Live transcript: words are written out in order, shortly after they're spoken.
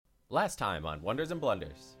Last time on Wonders and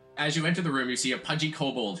Blunders. As you enter the room, you see a pudgy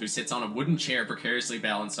kobold who sits on a wooden chair precariously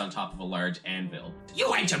balanced on top of a large anvil.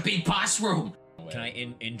 You enter big boss room! Can I,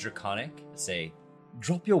 in Draconic, say,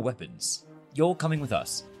 drop your weapons. You're coming with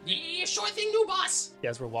us. Yeah, sure thing, new boss!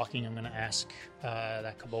 As we're walking, I'm going to ask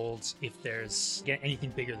that kobold if there's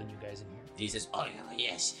anything bigger than you guys in here. He says, oh,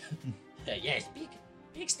 yes. Yes,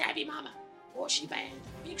 big stabby mama. Oh, she bad.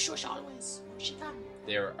 Big shush always. Oh, she come.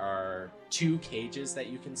 There are 2 cages that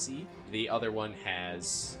you can see. The other one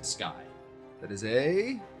has Sky. That is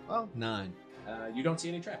a 9. You don't see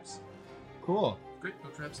any traps. Cool. Great, no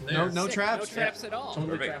traps in there. No traps. No traps at all.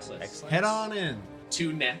 Totally trapsless. Excellent. Head on in.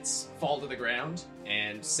 2 nets fall to the ground,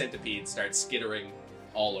 and centipedes start skittering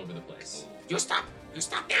all over the place. You stop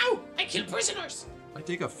now! I kill prisoners! I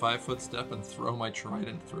take a 5-foot step and throw my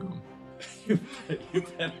trident through him. You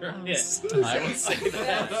better hit. I would say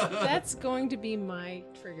that. That's going to be my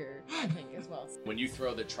trigger, I think, as well. When you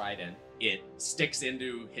throw the trident, it sticks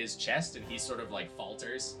into his chest, and he sort of like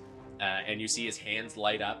falters, and you see his hands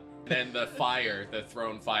light up. Then the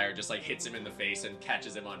thrown fire, just like hits him in the face and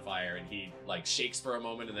catches him on fire, and he like shakes for a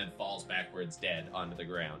moment and then falls backwards dead onto the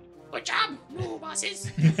ground. Good job, no bosses.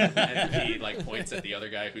 And he like points at the other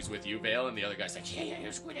guy who's with you, Vale, and the other guy's like, yeah,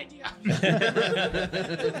 it's a good idea.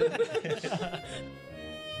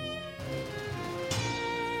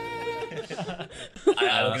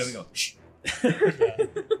 I look at him and go, shh.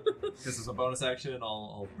 This is a bonus action, and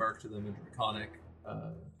I'll bark to them in Draconic.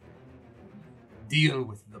 Deal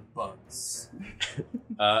with the bugs.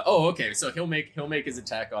 Okay. So he'll make his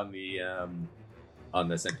attack on the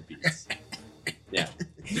centipedes. Yeah,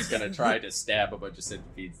 he's gonna try to stab a bunch of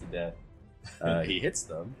centipedes to death. He hits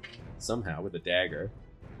them somehow with a dagger.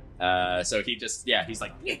 So he's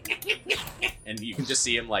like, and you can just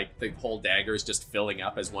see him like the whole dagger is just filling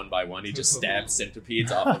up as one by one. He just stabs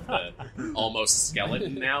centipedes off of the almost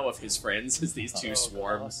skeleton now of his friends as these 2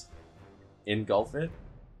 swarms engulf it.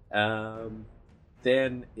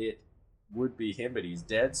 Then it would be him, but he's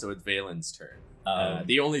dead, so it's Valen's turn.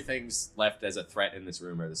 The only things left as a threat in this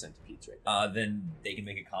room are the centipedes right now. Then they can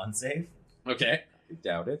make a con save. Okay. I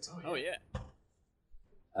doubt it. Oh, yeah.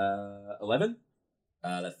 11?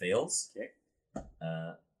 That fails. Okay.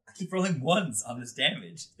 I keep rolling 1s on this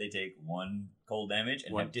damage. They take 1 cold damage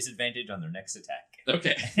and 1. have disadvantage on their next attack.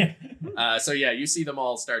 Okay. So yeah, you see them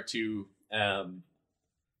all start to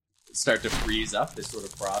freeze up. This sort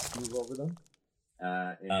of frost move over them.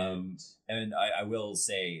 And I will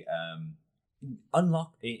say,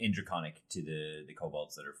 unlock in Draconic to the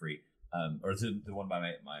kobolds that are free, or to the one by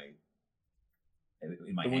my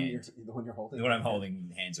in my hand, The one you're holding? the one I'm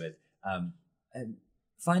holding hands with. And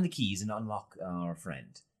find the keys and unlock our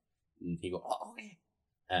friend. And he go, oh, okay.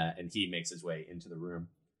 And he makes his way into the room.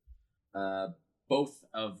 Both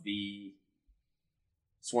of the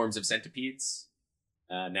swarms of centipedes,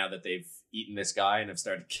 now that they've eaten this guy and have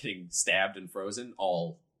started getting stabbed and frozen,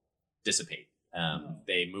 all dissipate.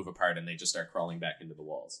 They move apart and they just start crawling back into the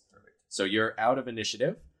walls. Perfect. So you're out of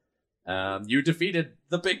initiative. You defeated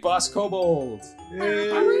the big boss kobold.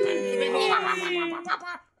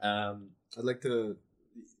 I'd like to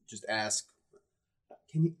just ask,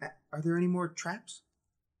 are there any more traps?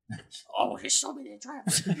 Oh, there's so many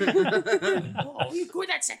traps. Oh, we're good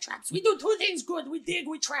at set traps. We do 2 things good. We dig,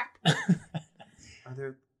 we trap. Are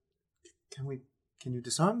there... Can you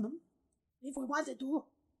disarm them? If we wanted to,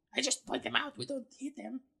 I just point them out. We don't hit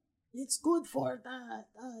them. It's good for the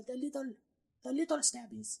little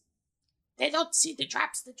stabbies. They don't see the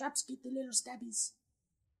traps. The traps get the little stabbies.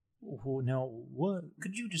 Oh, now, what?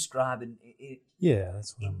 Could you describe Yeah,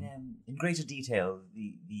 that's what in greater detail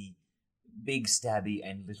the big stabby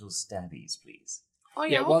and little stabbies, please? Oh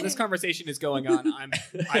Yeah, while this conversation is going on,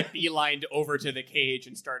 I beelined over to the cage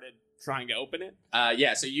and started trying to open it.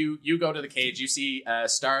 So you go to the cage. You see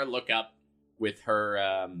Star look up with her,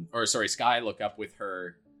 Sky look up with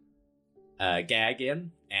her gag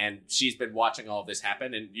in, and she's been watching all of this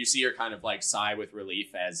happen, and you see her kind of like sigh with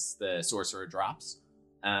relief as the sorcerer drops.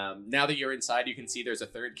 Now that you're inside, you can see there's a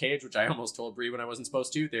 3rd cage, which I almost told Bree when I wasn't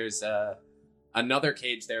supposed to. There's another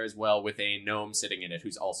cage there as well with a gnome sitting in it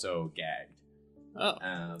who's also gagged. Oh.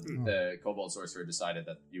 The kobold sorcerer decided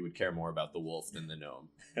that you would care more about the wolf than the gnome.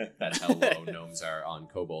 That's how low gnomes are on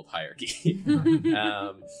kobold hierarchy.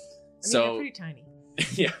 They're pretty tiny.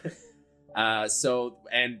 Yeah.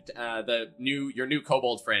 Your new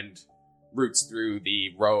kobold friend roots through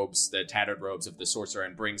the tattered robes of the sorcerer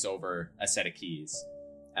and brings over a set of keys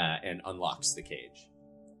and unlocks the cage.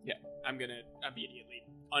 Yeah, I'm gonna immediately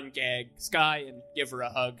ungag Sky and give her a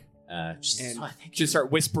hug. Just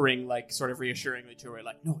start whispering, like, sort of reassuringly to her,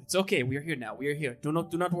 like, no, it's okay, we are here now, we are here, do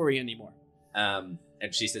not worry anymore.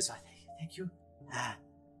 And she says, Thank you.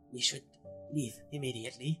 We should leave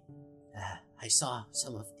immediately. I saw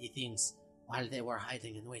some of the things while they were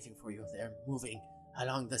hiding and waiting for you. They're moving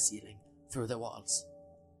along the ceiling, through the walls.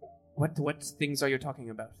 What things are you talking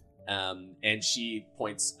about? and she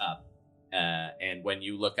points up. And when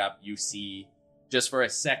you look up, you see, just for a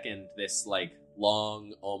second, this like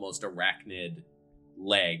long, almost arachnid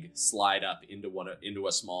leg slide up into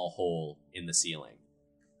a small hole in the ceiling.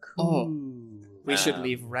 Oh, we should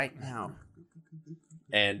leave right now.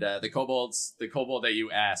 And the kobold that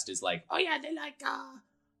you asked is like, oh yeah, they like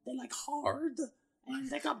hard, and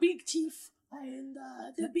they got big teeth, and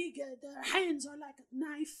their hands are like a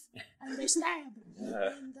knife, and they stab,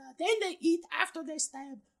 and then they eat after they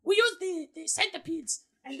stab. We use the centipedes,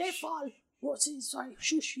 and they fall. Sorry,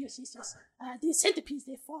 shush, yes. The centipedes,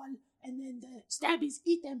 they fall, and then the stabbies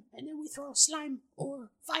eat them, and then we throw slime or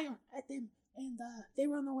fire at them, and they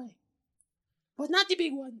run away. But not the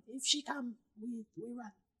big one. If she come, we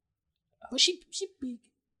run. But she big.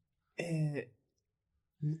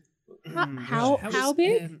 How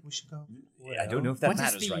big? We should go. I don't know if that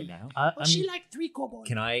matters right now. She like 3 kobolds.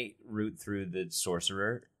 Can I root through the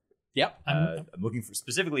sorcerer? Yep. I'm looking for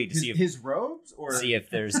specifically to see if his robes, or see if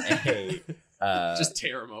there's a just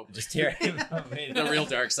tear him open. Just tear him open. The real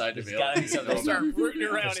dark side of it. There's Start rooting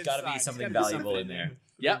around. got to be something valuable in there.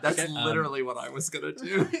 Yeah, That's literally what I was gonna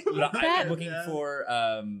do. I'm looking for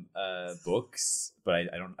books, but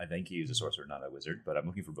I think he is a sorcerer, not a wizard. But I'm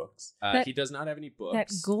looking for books. He does not have any books.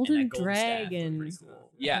 That golden golden staff dragon. pretty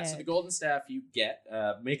cool. Yeah, so the golden staff you get.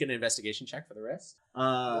 Make an investigation check for the rest.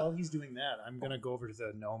 While he's doing that, I'm gonna go over to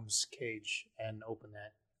the gnome's cage and open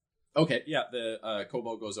that. Okay, yeah, the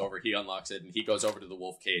kobold goes over, he unlocks it, and he goes over to the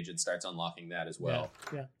wolf cage and starts unlocking that as well.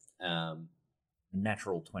 Yeah.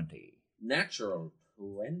 Natural 20. Natural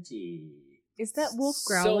 20. Is that wolf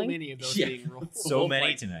So growling? many of those Yeah. being rolled. So Wolf, many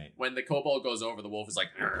like, tonight. When the kobold goes over, the wolf is like,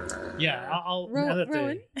 Yeah, I'll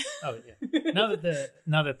Rowan? now that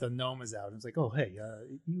now that the gnome is out, it's like, oh hey,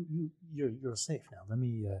 you're safe now. Let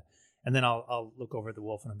me and then I'll look over at the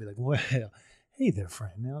wolf and I'll be like, well, hey there,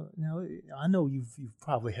 friend. Now I know you've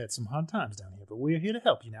probably had some hard times down here, but we're here to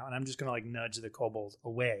help you now. And I'm just gonna like nudge the kobold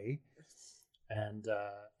away, and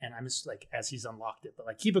I'm just like, as he's unlocked it, but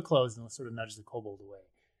like keep it closed and sort of nudge the kobold away.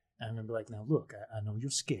 And I'm gonna be like, now look, I know you're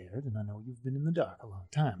scared, and I know you've been in the dark a long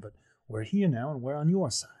time, but we're here now, and we're on your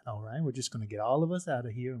side. All right, we're just gonna get all of us out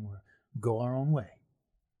of here, and we'll go our own way.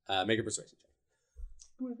 make a persuasion check.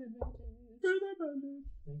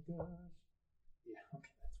 Thank God. Yeah,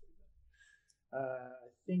 okay, that's pretty good. I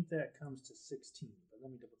think that comes to 16, but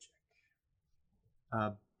let me double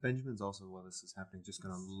check. Benjamin's also, while this is happening, just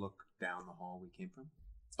gonna look down the hall we came from.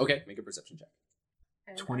 Okay, make a perception check.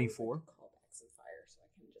 And 24. I would call back some fire so I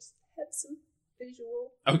can just have some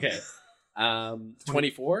visual. Okay.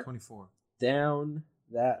 24? 24. Down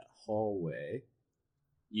that hallway,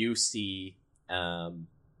 you see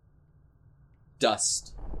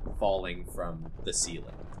dust falling from the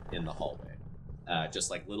ceiling in the hallway. Just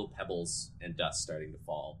like little pebbles and dust starting to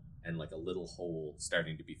fall, and like a little hole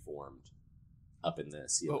starting to be formed up in the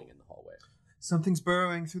ceiling in the hallway. Something's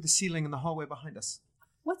burrowing through the ceiling in the hallway behind us.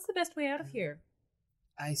 What's the best way out of here?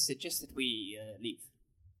 I suggest that we leave.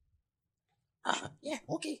 Yeah,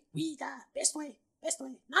 okay. We best way.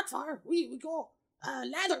 Not far. We go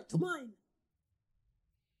ladder to mine.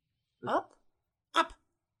 Up? Up.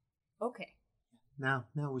 Okay. Now,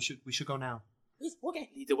 we should go now. Okay.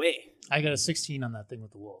 Lead the way. I got a 16 on that thing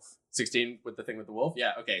with the wolf. 16 with the thing with the wolf?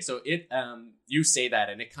 Yeah, okay. So it, you say that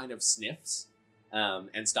and it kind of sniffs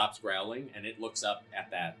and stops growling, and it looks up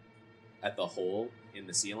at the hole in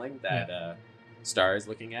the ceiling that Star is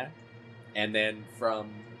looking at. And then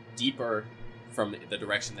from deeper from the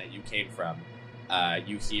direction that you came from,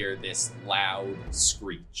 you hear this loud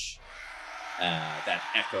screech that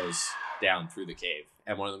echoes down through the cave.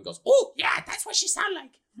 And one of them goes, Oh, yeah, that's what she sound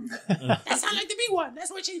like. That sound like the big one. That's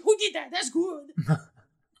what who did that? That's good.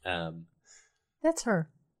 That's her.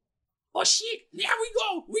 Oh, shit. Yeah,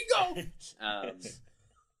 we go.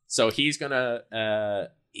 So he's gonna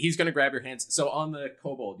grab your hands. So on the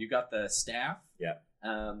kobold, you got the staff. Yeah.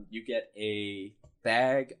 You get a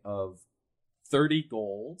bag of 30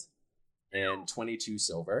 gold and 22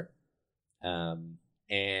 silver. And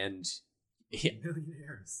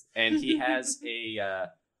Millionaires. and he has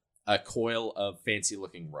a coil of fancy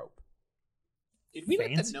looking rope. Did we let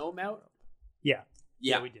the Fancy? gnome out? Yeah,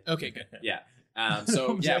 Yeah. we did. Okay, good. Yeah.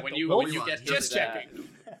 So yeah, when you get Just his, checking.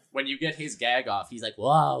 when you get his gag off, he's like,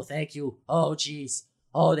 Wow, thank you. Oh, jeez.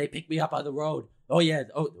 Oh, they picked me up on the road. Oh, yeah.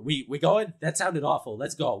 Oh, we going? That sounded awful.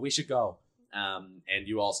 Let's go. We should go. and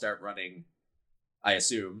you all start running I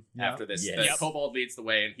assume, Yeah. after this. Yes. The Yep. kobold leads the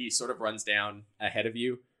way, and he sort of runs down ahead of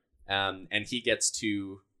you. And he gets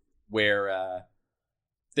to where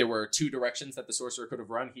there were two directions that the sorcerer could have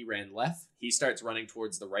run. He ran left. He starts running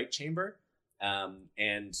towards the right chamber.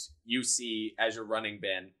 And you see, as you're running,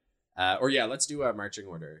 Ben, let's do a marching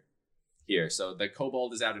order here. So the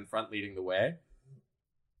kobold is out in front leading the way.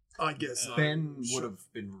 I guess Ben would have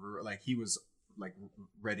been he was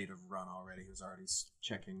ready to run already. He was already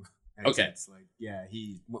checking exits.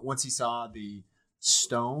 Okay. Once he saw the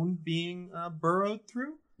stone being burrowed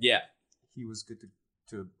through, Yeah. he was good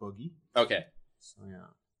to boogie. Okay. So yeah.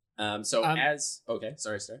 Okay.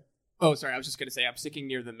 Sorry, Star. Oh, sorry. I was just gonna say I'm sticking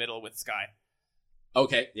near the middle with Sky.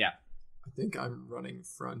 Okay. Yeah. I think I'm running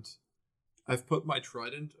front. I've put my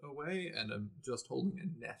trident away, and I'm just holding a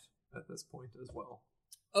net at this point as well.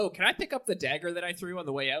 Oh, can I pick up the dagger that I threw on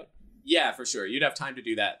the way out? Yeah, for sure. You'd have time to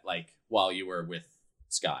do that while you were with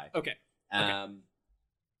Sky. Okay.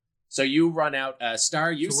 So you run out.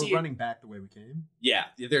 Star, you so see. we're running back the way we came. Yeah,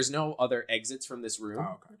 there's no other exits from this room.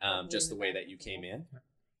 Oh, okay. Just the way that you came in.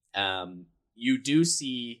 You do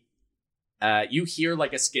see. You hear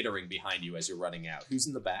a skittering behind you as you're running out. Who's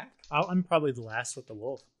in the back? I'm probably the last with the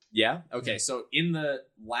wolf. Yeah. Okay. So in the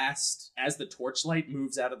last, as the torchlight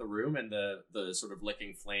moves out of the room and the sort of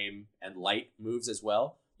licking flame and light moves as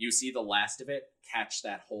well, you see the last of it catch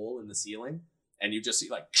that hole in the ceiling, and you just see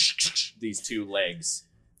these two legs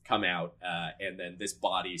come out, and then this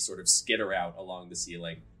body sort of skitter out along the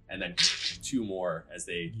ceiling, and then two more as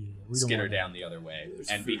they skitter down the other way.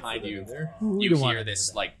 And behind you, you hear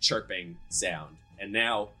this chirping sound, and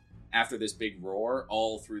now, after this big roar,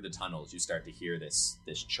 all through the tunnels, you start to hear this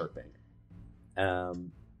chirping.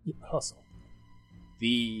 Hustle.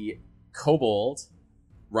 The kobold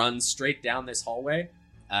runs straight down this hallway,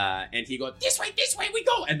 and he goes, this way we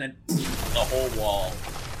go! And then the whole wall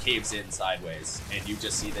caves in sideways, and you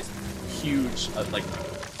just see this huge,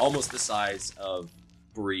 almost the size of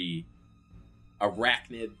Bree,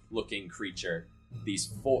 arachnid-looking creature.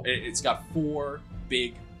 It's got four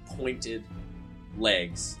big, pointed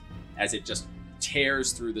legs, as it just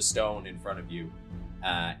tears through the stone in front of you,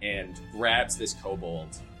 and grabs this kobold.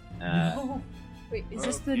 Wait, is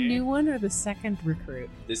this the new one or the second recruit?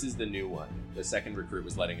 This is the new one. The second recruit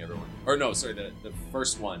was letting everyone... Or no, sorry, the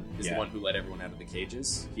first one is the one who let everyone out of the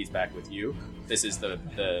cages. He's back with you. This is the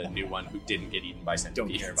new one who didn't get eaten by centipedes.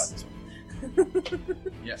 Don't care about this one.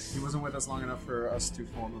 Yes, he wasn't with us long enough for us to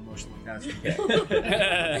form emotional attachment.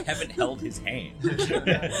 I haven't held his hand.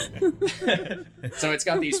 So it's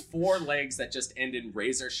got these four legs that just end in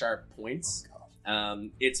razor-sharp points.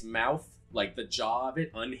 Its mouth, the jaw of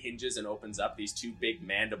it, unhinges and opens up. These two big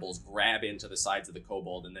mandibles grab into the sides of the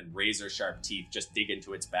kobold, and then razor-sharp teeth just dig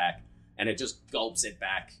into its back, and it just gulps it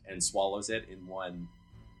back and swallows it in one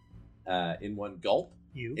gulp.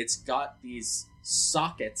 It's got these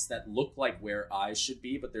sockets that look like where eyes should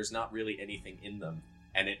be, but there's not really anything in them,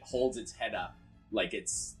 and it holds its head up like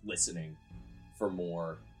it's listening for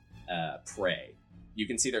more prey. You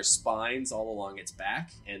can see there's spines all along its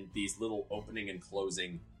back, and these little opening and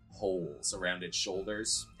closing holes around its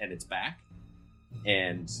shoulders and its back,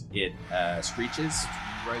 and it screeches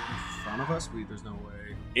right in front of us. There's no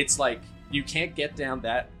way. It's you can't get down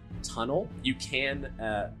that tunnel. You can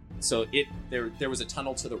there was a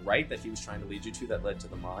tunnel to the right that he was trying to lead you to that led to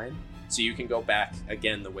the mine, so you can go back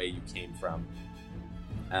again the way you came from.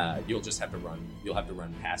 You'll just have to run. You'll have to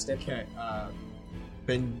run past it. Okay.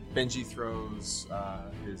 Benji throws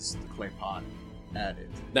the clay pot at it.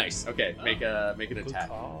 Nice. Okay. Make an attack.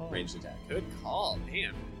 Call. Ranged attack. Good call,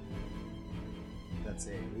 damn. That's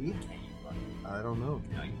I don't know.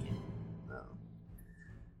 No, you can't. No.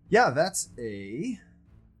 Yeah, that's a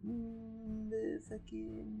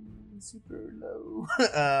fucking super low.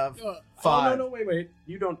 5. Oh, no, wait.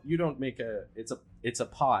 You don't make a. It's a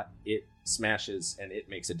pot. It smashes and it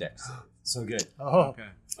makes a dex save. So good. Oh, Okay.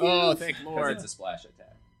 Oh, thank Because Lord. it's a splash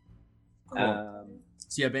attack. Cool.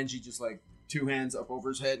 So yeah, Benji just two hands up over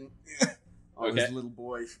his head and all his little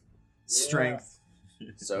boy strength.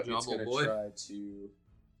 So it's Job, gonna boy. try to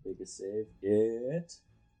make a save. It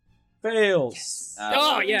fails. Yes.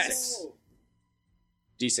 Oh, yes.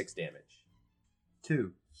 D6 damage.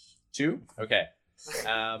 2. 2? Okay.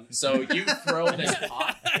 So you throw this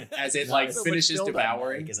pot as it finishes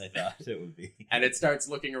devouring, Because I thought it would be. and it starts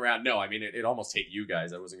looking around. No, I mean it almost hit you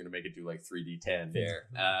guys. I wasn't going to make it do 3d10. Fair.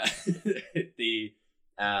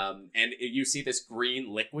 And you see this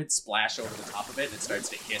green liquid splash over the top of it, and it starts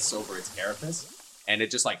to hiss over its carapace, and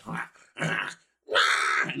it just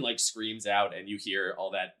and screams out, and you hear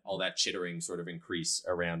all that chittering sort of increase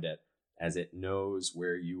around it as it knows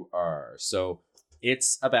where you are. So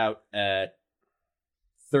it's about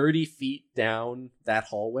 30 feet down that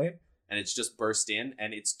hallway, and it's just burst in,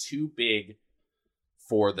 and it's too big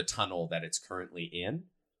for the tunnel that it's currently in.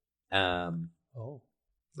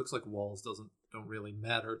 Looks like walls don't really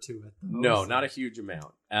matter to it, though. No, not a huge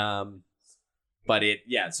amount. But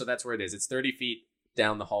so that's where it is. It's 30 feet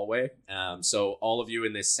down the hallway. So all of you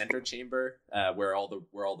in this center chamber, where all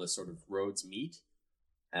the sort of roads meet,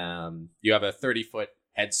 you have a 30-foot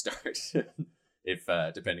head start, if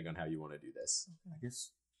depending on how you want to do this. I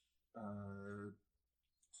guess.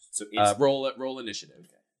 So it's, roll initiative.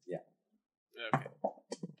 Okay.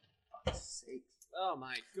 Oh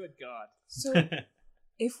my good god. So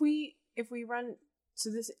if we run, so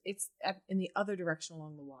it's in the other direction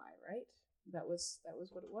along the Y, right? That was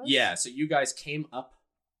what it was. Yeah. So you guys came up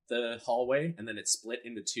the hallway, and then it split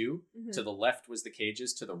into two. Mm-hmm. To the left was the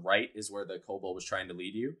cages. To the right is where the kobold was trying to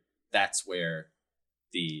lead you. That's where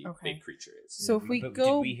the big creature is. So if we But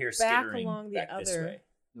go did we hear back skittering along the back this other, way?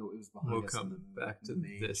 No, it was behind We'll us. come back to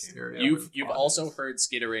this area. You've also heard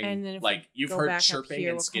skittering, And then if like we you've go heard back up chirping here,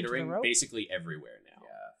 and we'll come to the skittering rope? basically everywhere now.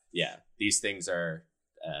 Yeah. These things are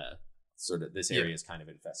sort of, this area is kind of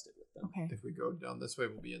infested with them. okay. If we go down this way,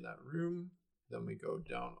 we'll be in that room. Then we go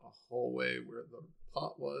down a hallway where the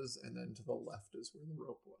pot was, and then to the left is where the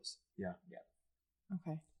rope was.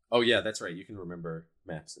 Okay. Oh yeah, that's right. You can remember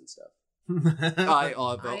maps and stuff.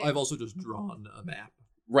 I've also just drawn a map.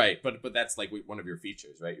 Right, but that's like one of your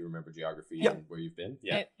features, right? You remember geography and where you've been.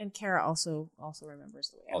 Yeah. And Kara also remembers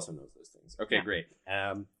the way. Also knows those things. Okay, Yeah. great.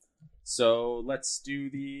 So let's do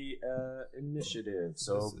the initiative.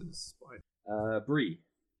 So This is Spider. Bree,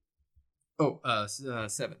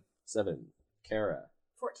 7. 7. Kara,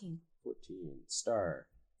 14. 14. Star,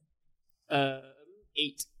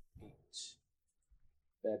 8.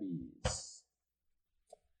 Babbies.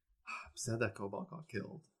 I'm sad that Kobold got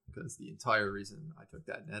killed, because the entire reason I took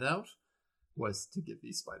that net out was to give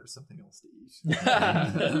these spiders something else to eat.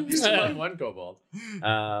 You still have one kobold.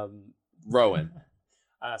 Rowan,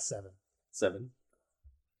 7. 7.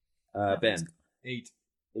 Ben, 8.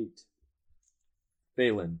 8.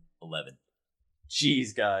 Balin, 11.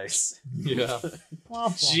 Jeez, guys. Yeah.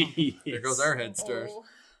 Jeez. There goes our head start.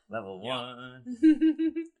 Level 1.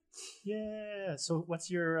 Yeah. So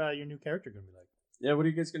what's your new character gonna be like? Yeah, what are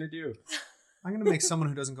you guys gonna do? I'm gonna make someone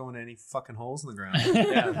who doesn't go into any fucking holes in the ground.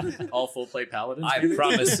 Yeah, all full play paladins. I maybe?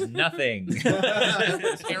 promise nothing.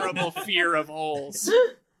 Terrible fear of holes.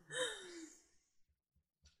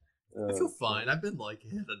 I feel fine. I've been like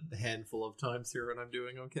hit a handful of times here, and I'm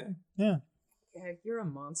doing okay. Yeah, you're a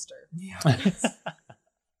monster. Yeah. I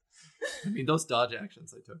mean, those dodge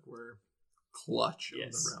actions I took were clutch of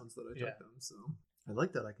the rounds that I took them. So I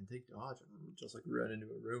like that I can take dodge and just like run into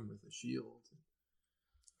a room with a shield.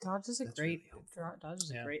 Dodge is a That's great really dodge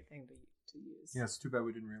is a great thing to use. Yeah, it's too bad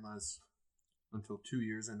we didn't realize until 2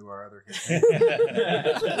 years into our other campaign.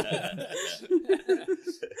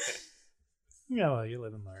 Yeah, well, you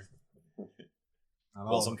live and learn.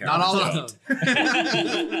 Not all of them.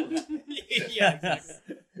 Yeah, exactly.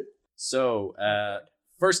 So,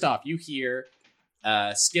 first off, you hear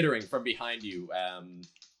skittering from behind you.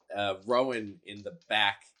 Rowan in the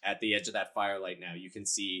back at the edge of that firelight now. You can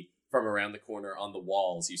see from around the corner on the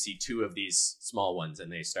walls, you see 2 of these small ones, and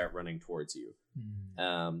they start running towards you.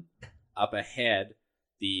 Up ahead,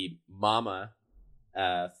 the mama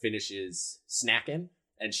finishes snacking,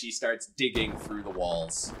 and she starts digging through the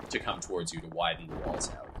walls to come towards you to widen the walls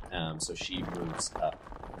out. So she moves up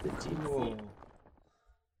 15 feet.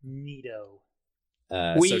 Neato.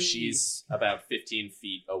 So she's about 15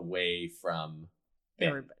 feet away from Ben.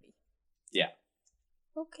 Everybody. Yeah.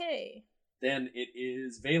 Okay. Then it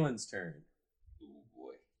is Valen's turn. Oh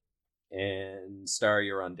boy. And Star,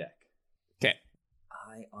 you're on deck.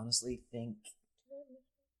 I honestly think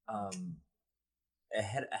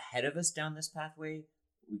ahead of us down this pathway,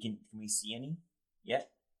 can we see any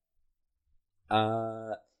yet?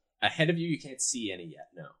 Ahead of you, you can't see any yet,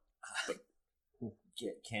 no.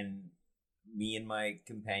 Can me and my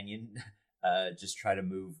companion just try to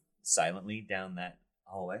move silently down that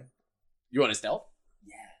hallway? You want to stealth?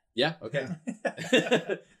 Yeah. Yeah, okay.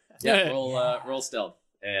 Yeah, roll stealth.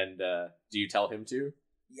 And do you tell him to?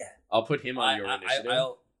 Yeah. I'll put him on your initiative.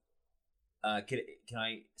 Can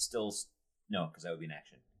I still... No, because that would be an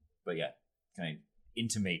action. But yeah, can I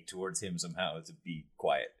intimate towards him somehow to be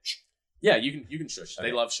quiet? Yeah, you can shush. Okay.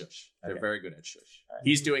 They love shush. They're Okay. very good at shush. All right.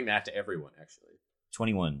 He's doing that to everyone, actually.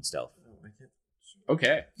 21 stealth.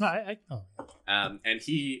 Okay. No, And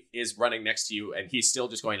he is running next to you, and he's still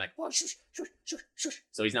just going like, "Oh, shush, shush, shush, shush."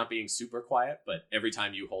 So he's not being super quiet, but every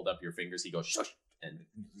time you hold up your fingers, he goes shush, and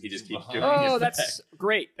he just keeps doing it. Oh, that's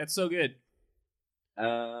great. That's so good.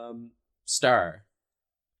 Star,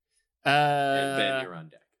 And then you're on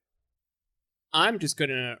deck. I'm just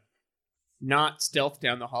gonna not stealth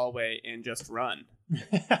down the hallway and just run.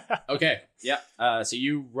 Okay. Yeah. So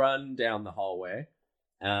you run down the hallway.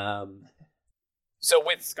 So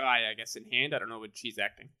with Sky, I guess, in hand, I don't know what she's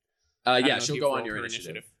acting. Yeah, she'll go on your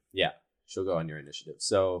initiative. Yeah, she'll go on your initiative.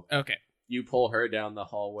 So okay, you pull her down the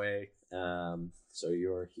hallway. So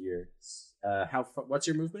you're here. What's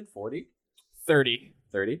your movement? 40? 30.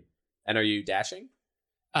 30. And are you dashing?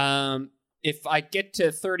 If I get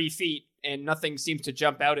to 30 feet and nothing seems to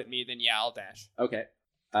jump out at me, then yeah, I'll dash. Okay.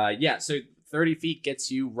 Yeah, so 30 feet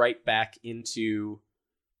gets you right back into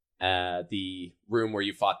the room where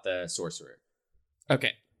you fought the sorcerer.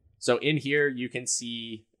 Okay. So in here, you can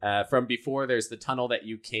see from before, there's the tunnel that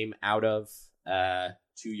you came out of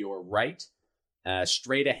to your right.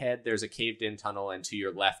 Straight ahead, there's a caved-in tunnel, and to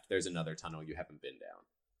your left, there's another tunnel you haven't been down.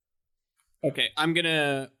 Okay, I'm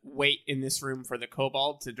gonna wait in this room for the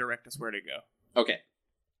kobold to direct us where to go. Okay.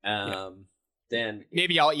 Then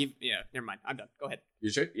maybe I'll even... Yeah, never mind. I'm done. Go ahead. You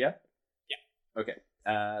sure? Yeah? Yeah. Okay.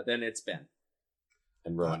 Then it's Ben.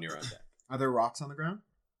 And Rowan, you're on deck. Are there rocks on the ground?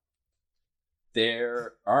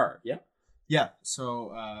 There are, yeah. Yeah,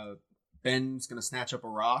 so Ben's going to snatch up a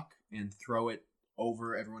rock and throw it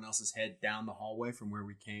over everyone else's head down the hallway from where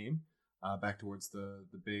we came, back towards the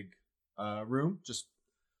big room. Just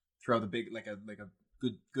throw the big, like a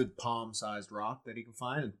good palm-sized rock that he can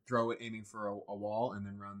find and throw it aiming for a wall and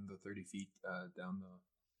then run the 30 feet down the...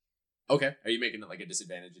 Okay. Are you making it like a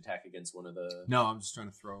disadvantage attack against one of the... No, I'm just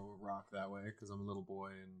trying to throw a rock that way because I'm a little boy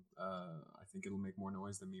and I think it'll make more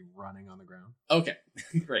noise than me running on the ground. Okay.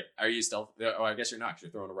 Great. Are you stealth? Oh, I guess you're not 'cause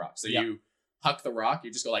you're throwing a rock. So you huck the rock,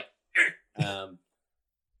 you just go like...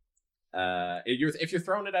 if you're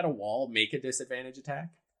throwing it at a wall, make a disadvantage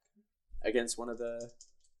attack against one of the...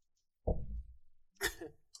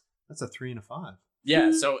 That's a 3 and a 5.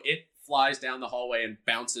 Yeah, so it flies down the hallway and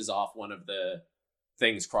bounces off one of the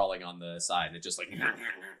things crawling on the side, and it just like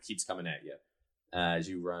keeps coming at you as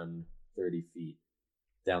you run 30 feet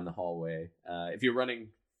down the hallway. If you're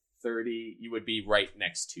running 30, you would be right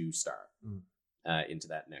next to Star into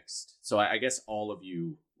that next. So I guess all of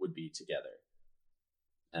you would be together.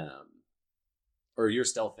 Or you're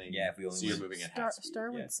stealthing. Yeah, if we only so you're moving at half speed.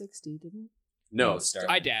 Star went 60, didn't? No,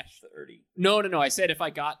 I dashed 30. No. I said if I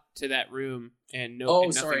got to that room and and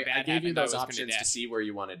nothing sorry. bad I gave you happened, I those was options gonna to dash. see where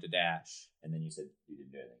you wanted to dash. And then you said you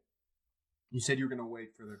didn't do anything. You said you were going to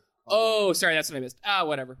wait for the... Oh, sorry, that's what I missed.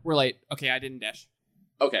 Whatever. We're late. Okay, I didn't dash.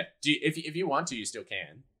 Okay. If you want to, you still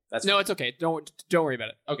can. That's no, fine. it's okay. Don't worry about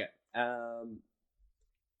it. Okay.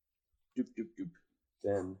 Doop doop doop.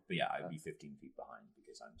 Then, but yeah, I'd be 15 feet behind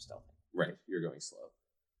because I'm stealthing. Right, you're going slow.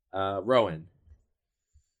 Rowan.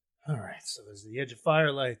 All right, so there's the edge of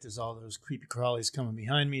firelight. There's all those creepy crawlies coming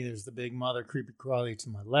behind me. There's the big mother creepy crawly to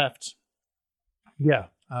my left. Yeah,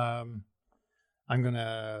 I'm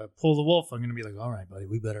gonna pull the wolf. I'm gonna be like, all right, buddy,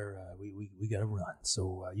 we better we gotta run.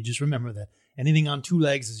 So you just remember that anything on 2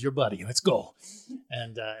 legs is your buddy. Let's go,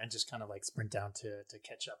 and just kind of like sprint down to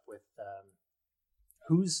catch up with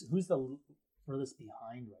who's the furthest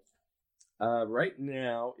behind right now. Right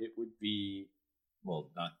now it would be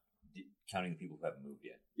not counting the people who haven't moved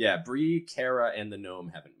yet. Yeah, Bree, Kara, and the gnome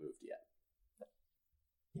haven't moved yet.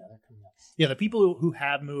 Yeah, they're coming up. Yeah, the people who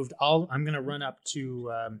have moved, I'm going to run up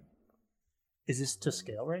to... is this to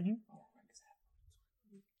scale right here?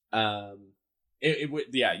 It would...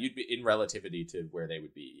 Yeah, you'd be in relativity to where they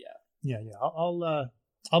would be, yeah. Yeah.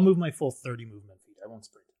 I'll move my full 30 movement feet. I won't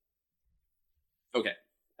sprint. Okay.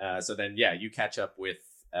 So then, yeah, you catch up with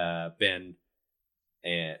Ben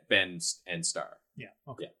and Star. Yeah,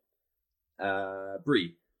 okay. Yeah.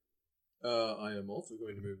 Bree. I am also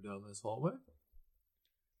going to move down this hallway.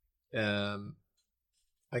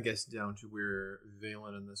 I guess down to where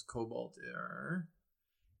Valen and this Cobalt are.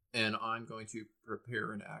 And I'm going to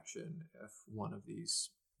prepare an action if one of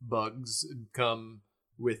these bugs come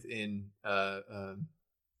within 10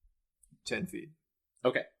 feet.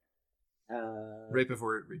 Okay. Right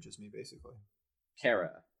before it reaches me, basically.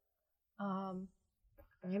 Kara. I'm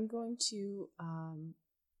going to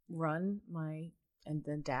run and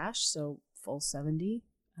then dash, so full 70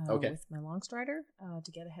 with my long strider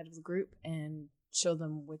to get ahead of the group and show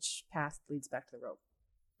them which path leads back to the rope.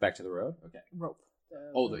 Back to the road? Okay. Rope.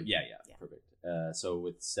 Yeah, perfect. So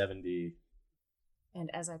with 70...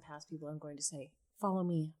 And as I pass people, I'm going to say, follow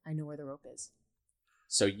me, I know where the rope is.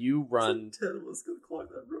 So you run... 10 of us going to climb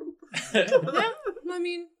that rope. Yeah, I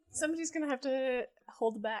mean, somebody's going to have to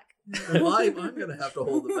hold it back. Well, I'm going to have to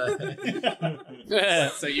hold it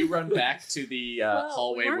back. So you run back to the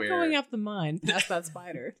hallway we aren't where... going up the mine past that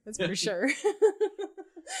spider, that's for sure.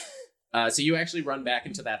 So you actually run back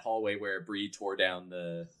into that hallway where Bree tore down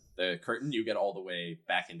the curtain. You get all the way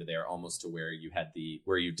back into there, almost to where you had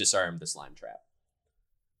where you disarmed the slime trap.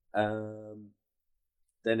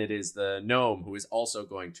 Then it is the gnome who is also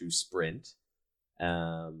going to sprint.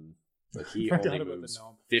 But he only moves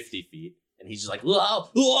 50 feet, and he's just like,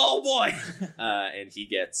 whoa, boy! And he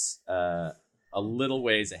gets a little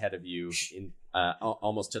ways ahead of you, in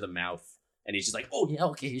almost to the mouth, and he's just like, oh yeah,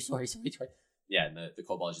 okay, sorry. Yeah, and the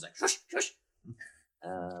kobold is just like, shush.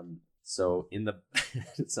 So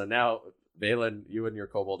so now, Valen, you and your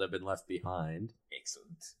kobold have been left behind.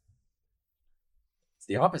 Excellent. It's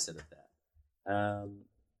the opposite of that.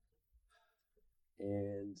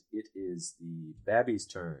 And it is the Babby's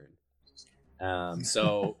turn.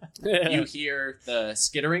 So you hear the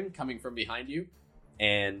skittering coming from behind you,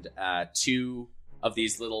 and two of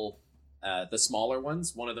these little, the smaller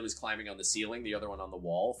ones, one of them is climbing on the ceiling, the other one on the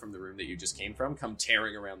wall from the room that you just came from, come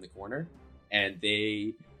tearing around the corner, and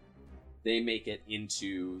they make it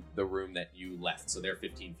into the room that you left. So they're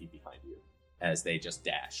 15 feet behind you as they just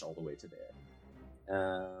dash all the way to there.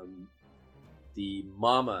 The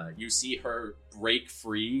mama, you see her break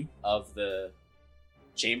free of the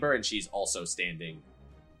chamber, and she's also standing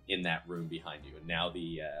in that room behind you. And now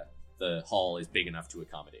the hall is big enough to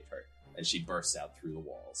accommodate her, and she bursts out through the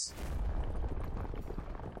walls.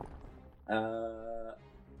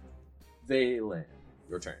 Valen,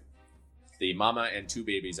 your turn. The mama and two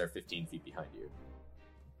babies are 15 feet behind you.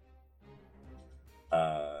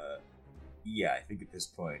 Yeah, I think at this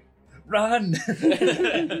point, run!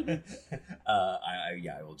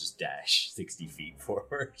 I will just dash 60 feet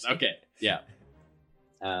forward. Okay, yeah.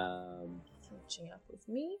 Catching up with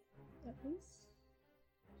me, at least.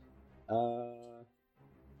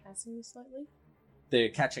 Passing me slightly. They're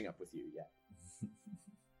catching up with you, yeah.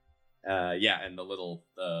 Yeah, and the little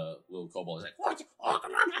kobold is like,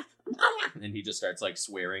 and he just starts like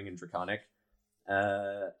swearing in Draconic.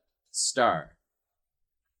 Star.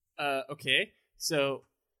 Okay, so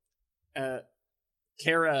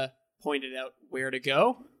Kara pointed out where to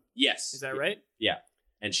go. Yes. Is that right? Yeah.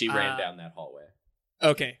 And she ran down that hallway.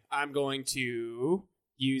 Okay, I'm going to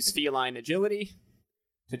use feline agility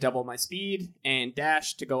to double my speed and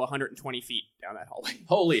dash to go 120 feet down that hallway.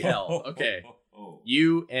 Holy hell. Okay.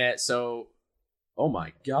 You, oh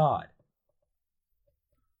my god.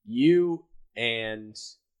 You and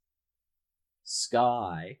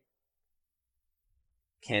Sky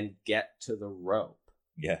can get to the rope.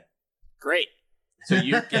 Yeah. Great. So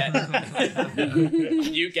you get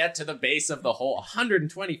to the base of the hole.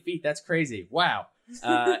 120 feet. That's crazy. Wow.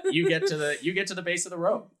 You get to the base of the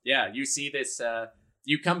rope. Yeah. You see this.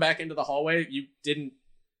 You come back into the hallway. You didn't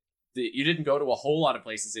go to a whole lot of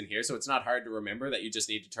places in here, so it's not hard to remember that you just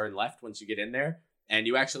need to turn left once you get in there, and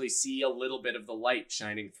you actually see a little bit of the light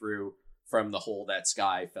shining through from the hole that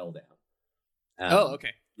Sky fell down.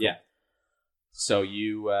 Okay. Yeah. So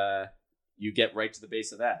you get right to the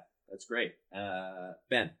base of that. That's great.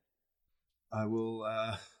 Ben. I will.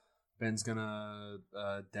 Ben's gonna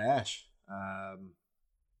dash.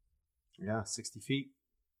 60 feet.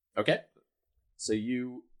 Okay. So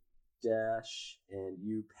you dash and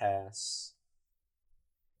you pass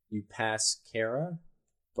Kara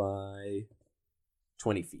by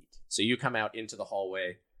 20 feet. So you come out into the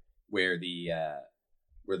hallway where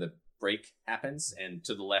the break happens, and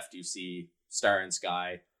to the left you see Star and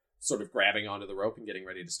Sky sort of grabbing onto the rope and getting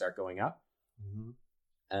ready to start going up.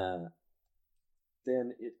 Mm-hmm.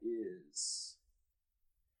 Then it is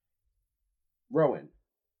Rowan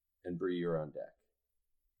and Bree, you're on deck.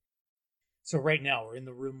 So right now we're in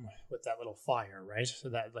the room with that little fire, right? So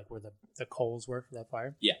that like where the coals were for that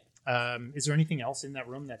fire. Yeah. Is there anything else in that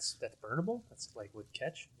room that's burnable? That's like would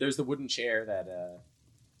catch? There's the wooden chair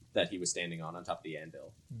that he was standing on top of the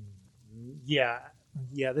anvil. Yeah.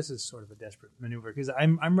 This is sort of a desperate maneuver because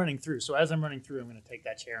I'm running through. So as I'm running through, I'm going to take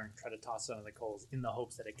that chair and try to toss some of the coals in the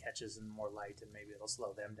hopes that it catches in more light and maybe it'll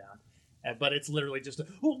slow them down. But it's literally just as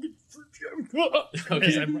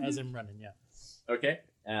I'm running. Yeah. Okay.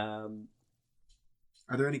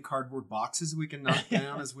 Are there any cardboard boxes we can knock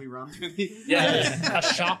down as we run through these? Yeah. A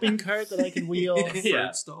shopping cart that I can wheel.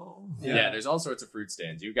 Yeah. Stall. Yeah, there's all sorts of fruit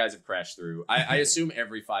stands. You guys have crashed through. I assume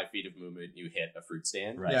every 5 feet of movement you hit a fruit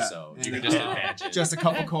stand. Right. Yeah. So you can just imagine. Just a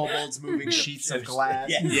couple kobolds moving sheets of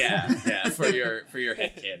glass. Yeah. For your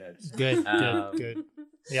hit kit. Good.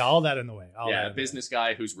 Yeah, all that in the way. A business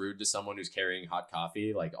guy who's rude to someone who's carrying hot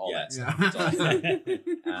coffee, like all that stuff.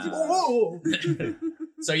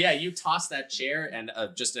 So yeah, you toss that chair, and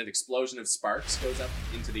just an explosion of sparks goes up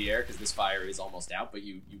into the air because this fire is almost out. But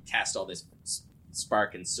you cast all this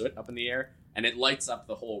spark and soot up in the air, and it lights up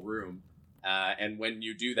the whole room. And when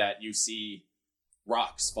you do that, you see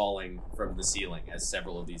rocks falling from the ceiling as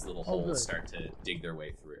several of these little holes start to dig their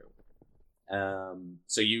way through.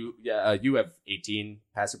 So you have 18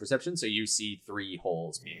 passive perception, so you see 3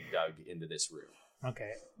 holes being dug into this room.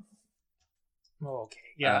 Okay. Oh, okay.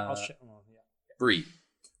 Yeah, I'll show. Well, yeah. Breathe.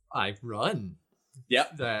 I run.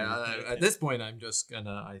 Yep. At this point, I'm just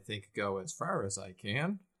gonna, I think, go as far as I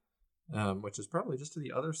can, which is probably just to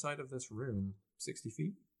the other side of this room, 60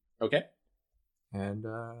 feet. Okay. And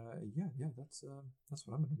yeah, that's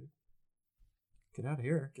what I'm gonna do. Get out of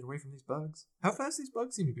here. Get away from these bugs. How fast these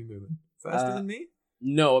bugs seem to be moving? Faster than me?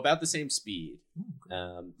 No, about the same speed.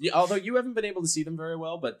 Ooh, Although you haven't been able to see them very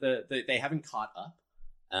well, but they haven't caught up.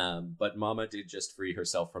 But Mama did just free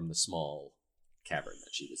herself from the small cavern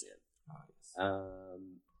that she was in. yes.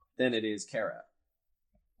 Then it is Kara.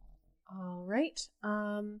 All right.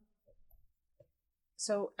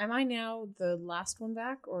 So am I now the last one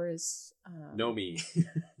back, or is Nomi.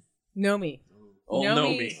 Nomi? Oh,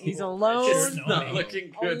 Nomi, Nomi. he's alone. It's not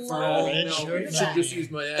looking good for Alone. Nomi. No, you should just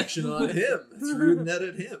use my action on him. Through net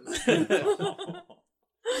at him.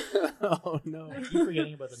 Oh no. I keep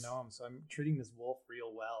forgetting about the gnome, so I'm treating this wolf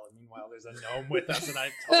real well. And meanwhile, there's a gnome with us, and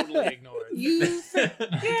I totally ignore it.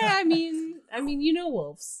 Yeah, I mean, you know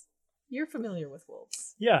wolves. You're familiar with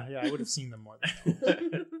wolves. Yeah, I would have seen them more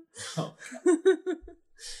than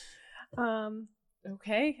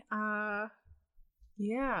Okay.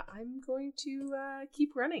 Yeah, I'm going to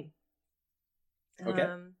keep running. Okay.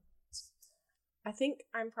 I think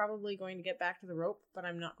I'm probably going to get back to the rope, but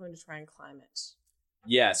I'm not going to try and climb it.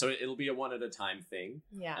 Yeah, so it'll be a one at a time thing.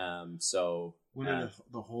 Yeah. So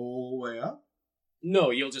The whole way up?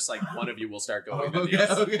 no, you'll just one of you will start going. Oh, and the okay,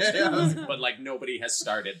 other- okay. But nobody has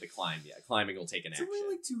started the climb yet. Climbing will take an It's action.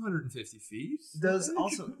 only like 250 feet. Does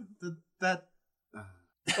also that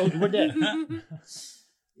Oh, we're dead.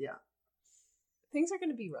 Things are going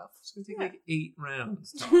to be rough. It's going to take like 8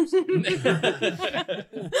 rounds. Tops.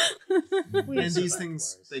 and these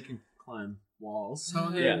things they can climb walls. So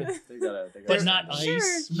Yeah, they gotta But not stand up.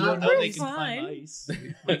 ice. Sure, You don't know we'll they be can climb fine. ice.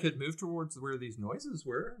 We could move towards where these noises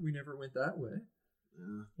were. We never went that way.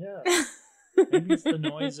 Yeah. Maybe it's the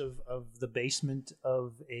noise of the basement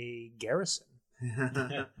of a garrison.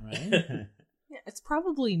 Right? Yeah, it's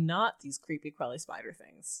probably not these creepy crawly spider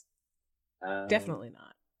things. Definitely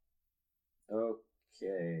not.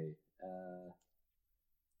 Okay.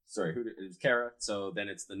 Sorry, who is Kara? So then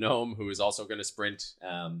it's the gnome who is also going to sprint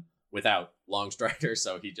without Longstrider.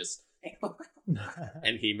 So he just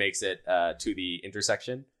and he makes it to the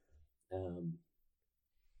intersection.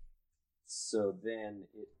 So then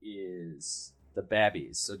it is the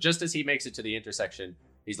babbies. So just as he makes it to the intersection,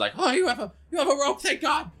 he's like, "Oh, you have a rope, thank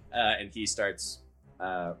God!" And he starts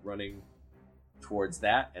running towards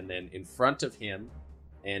that, and then in front of him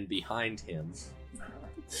and behind him,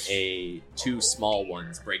 2 small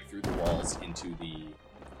ones break through the walls into the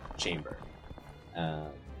chamber.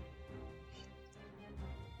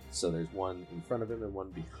 So there's one in front of him and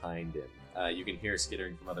one behind him. You can hear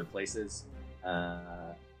skittering from other places.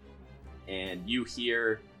 And you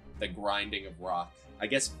hear the grinding of rock. I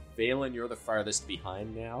guess, Valen, you're the farthest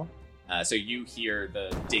behind now. So you hear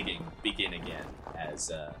the digging begin again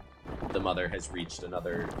as the mother has reached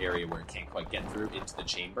another area where it can't quite get through into the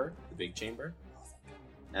chamber, the big chamber.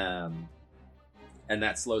 And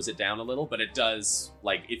that slows it down a little, but it does,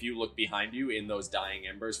 if you look behind you in those dying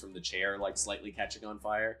embers from the chair, slightly catching on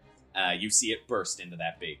fire, you see it burst into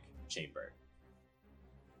that big chamber.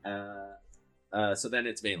 So then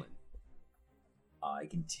it's Valen. I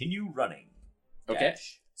continue running. Okay.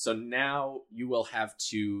 Dash. So now you will have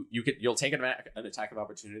to, you'll take an attack of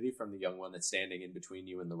opportunity from the young one that's standing in between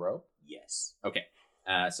you and the rope. Yes. Okay.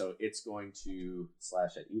 So it's going to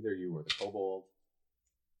slash at either you or the kobold.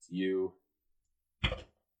 It's you.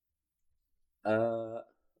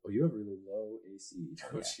 You have really low AC,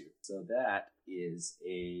 don't you? So that is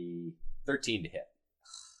a 13 to hit.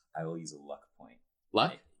 I will use a luck point.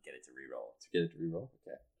 Luck? Get it to reroll. To get it to reroll?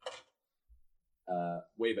 Okay.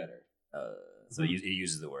 Way better. So it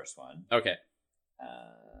uses the worst one. Okay.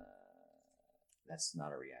 That's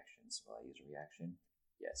not a reaction, so I'll use a reaction.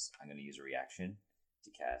 Yes, I'm going to use a reaction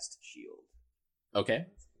to cast Shield. Okay.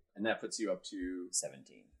 And that puts you up to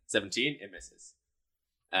 17. 17. It misses.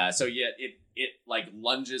 So yeah, it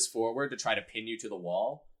lunges forward to try to pin you to the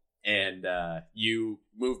wall, and you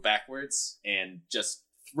move backwards and just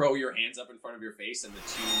throw your hands up in front of your face, and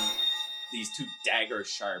these two dagger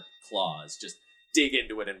sharp claws just dig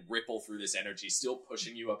into it and ripple through this energy, still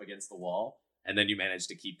pushing you up against the wall, and then you manage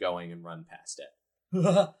to keep going and run past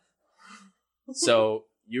it. So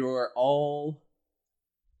you're all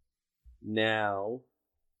now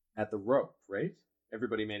at the rope, right?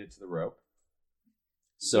 Everybody made it to the rope.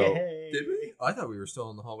 So Did we? I thought we were still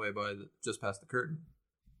in the hallway just past the curtain.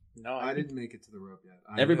 No, I didn't make it to the rope yet.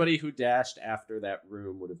 everybody who dashed after that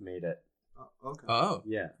room would have made it. Okay. Oh.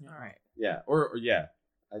 Yeah. All right. Yeah. Or yeah.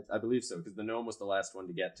 I believe so, because the gnome was the last one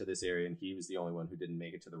to get to this area, and he was the only one who didn't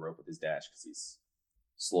make it to the rope with his dash because he's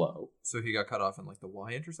slow. So he got cut off in like the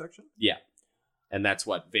Y intersection? Yeah. And that's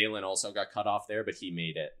what Valen also got cut off there, but he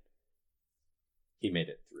made it. He made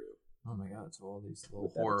it through. Oh my god, so all these little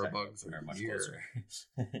With that horror attack bugs are are much here. closer.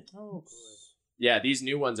 Oh, good. Yeah, these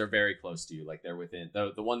new ones are very close to you. Like they're within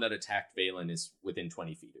the one that attacked Valen is within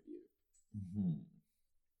 20 feet of you.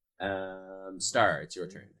 Star, it's your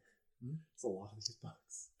turn. It's a lot of these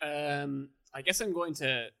bugs. I guess I'm going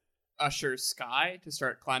to usher Sky to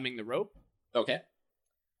start climbing the rope. Okay.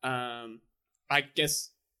 I guess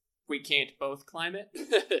we can't both climb it.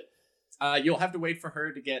 You'll have to wait for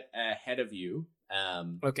her to get ahead of you.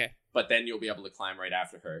 Okay. But then you'll be able to climb right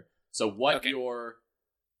after her. So what Okay. you're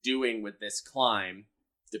doing with this climb,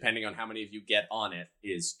 depending on how many of you get on it,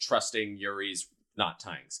 is trusting Yuri's knot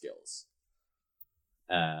tying skills.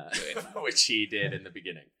 Which he did in the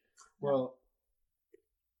beginning. Well,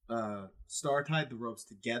 Star tied the ropes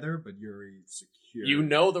together, but Yuri secured. You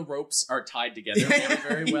know the ropes are tied together very,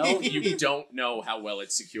 very well. You don't know how well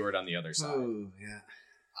it's secured on the other side. Oh, yeah.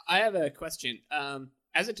 I have a question.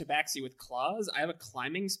 As a tabaxi with claws, I have a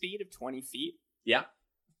climbing speed of 20 feet. Yeah.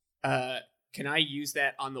 Can I use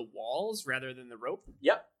that on the walls rather than the rope?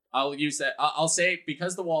 Yep. I'll use that. I'll say,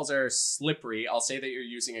 because the walls are slippery, I'll say that you're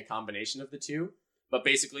using a combination of the two. But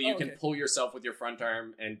basically, you can pull yourself with your front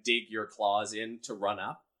arm and dig your claws in to run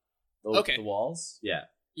up the walls. Yeah.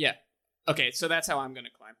 Yeah. Okay, so that's how I'm going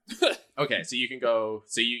to climb. Okay, so you can go.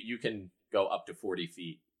 So you can go up to 40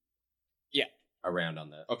 feet. Yeah. Around on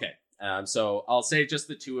the. Okay. So I'll say just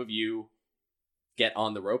the two of you get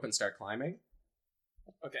on the rope and start climbing.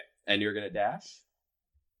 Okay. And you're gonna dash?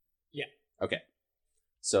 Yeah. Okay.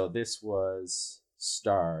 So this was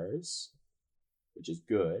Stars, which is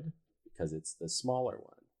good because it's the smaller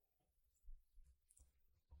one.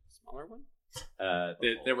 Smaller one?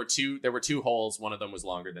 There were two holes. One of them was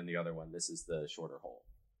longer than the other one. This is the shorter hole.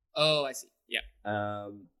 Oh, I see. Yeah.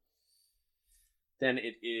 Then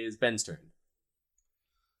it is Ben's turn.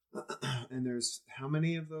 And there's how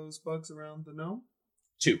many of those bugs around the gnome?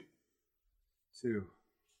 2. 2.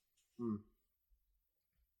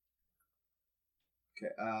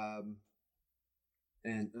 Okay.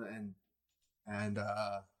 And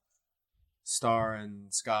Star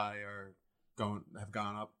and Sky have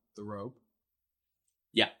gone up the rope.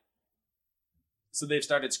 Yeah. So they've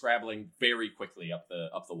started scrabbling very quickly up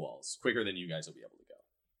the walls, quicker than you guys will be able to go.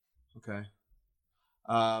 Okay.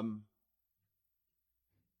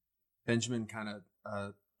 Benjamin kind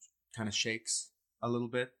of shakes a little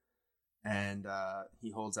bit, and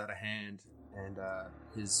he holds out a hand, and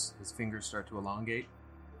his fingers start to elongate,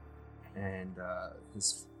 and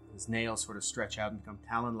his nails sort of stretch out and become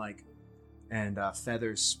talon-like, and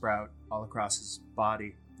feathers sprout all across his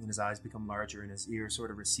body, and his eyes become larger, and his ears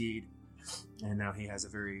sort of recede, and now he has a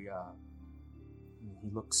very he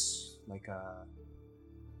looks like a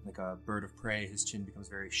bird of prey. His chin becomes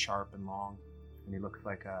very sharp and long, and he looks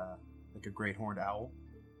like a great horned owl.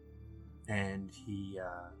 And he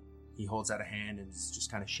holds out a hand and is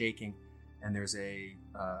just kind of shaking, and there's a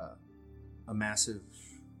massive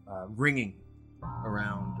ringing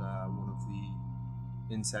around one of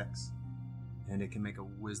the insects, and it can make a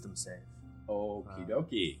wisdom save. Okie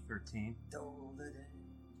dokie. 13.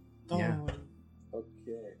 Yeah. Yeah.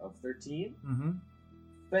 Okay, of 13? Mm-hmm.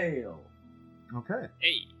 Fail. Okay.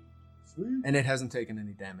 Hey. Sweet. And it hasn't taken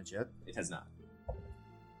any damage yet. It has not.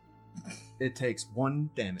 It takes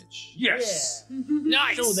 1 damage. Yes. Yeah.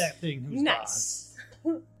 Nice. Show that thing who's Nice.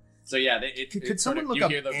 So yeah, Could someone look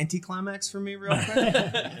up anticlimax for me real quick?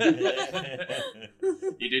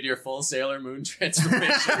 You did your full Sailor Moon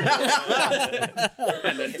transformation,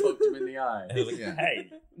 and then poked him in the eye. Yeah. Hey,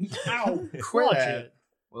 Ow! watch it.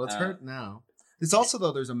 Well, it's hurt now. It's also,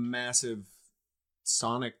 though, there's a massive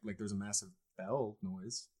sonic, like there's a massive bell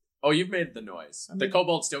noise. Oh, you've made the noise. The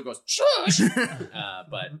kobold still goes shush,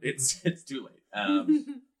 but it's too late.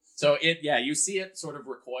 So you see it sort of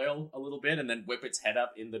recoil a little bit and then whip its head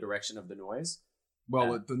up in the direction of the noise.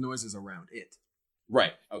 Well, the noise is around it.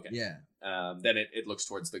 Right. Okay. Yeah. Then it looks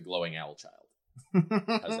towards the glowing owl child.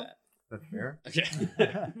 How's that? That's fair. Okay.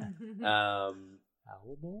 Owl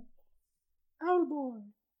boy. Owl boy.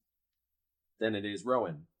 Then it is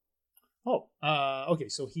Rowan. Oh, okay.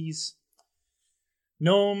 So he's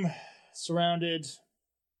gnome surrounded.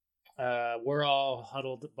 We're all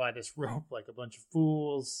huddled by this rope like a bunch of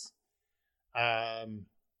fools.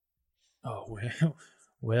 Oh,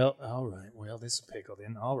 well, all right. Well, this is pickle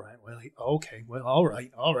then. All right. Well, okay. Well, all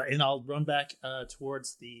right. And I'll run back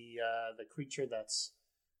towards the creature that's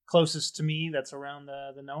closest to me, that's around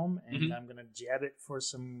the gnome, and I'm gonna jab it for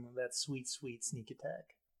some of that sweet sneak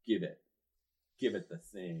attack. Give it the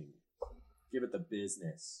thing. Give it the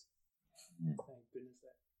business. Thank goodness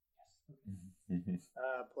that.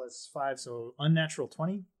 Plus 5, so unnatural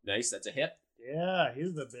 20. Nice, that's a hit. Yeah,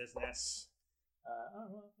 here's the business.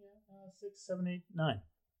 6, 7, 8, 9.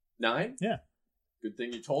 9? Yeah. Good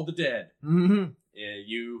thing you told the dead. Mm-hmm.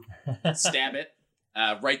 You stab it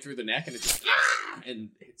right through the neck, and it just and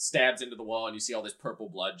it stabs into the wall, and you see all this purple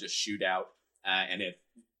blood just shoot out, and it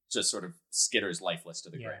just sort of skitters lifeless to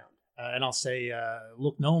the ground. And I'll say,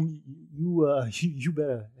 look, gnome, you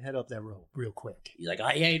better head up that rope real quick. He's like, oh,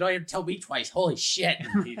 yeah, you don't even tell me twice. Holy shit.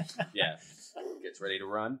 He, gets ready to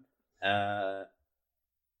run.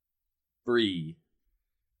 Bree.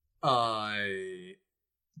 I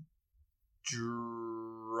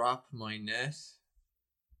drop my net,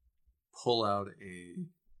 pull out a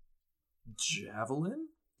javelin,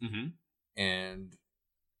 and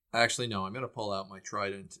actually, no, I'm going to pull out my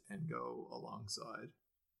trident and go alongside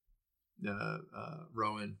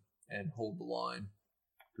Rowan and hold the line.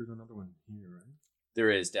 There's another one here, right?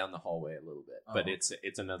 There is down the hallway a little bit, but it's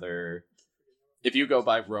another. If you go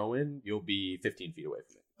by Rowan, you'll be 15 feet away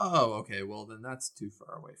from it. Oh, okay. Well, then that's too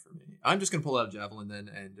far away for me. I'm just gonna pull out a javelin then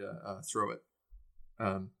and throw it.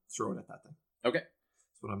 Throw it at that thing. Okay,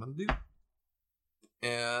 that's what I'm gonna do.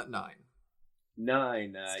 9.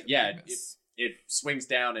 9. It swings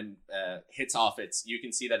down and hits off its. You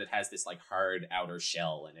can see that it has this like hard outer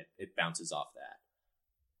shell, and it bounces off that.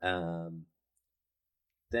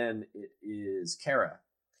 Then it is Kara.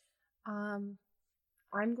 I'm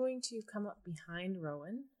going to come up behind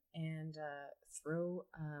Rowan and throw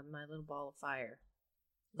my little ball of fire.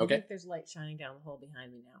 I think there's light shining down the hole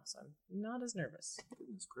behind me now, so I'm not as nervous.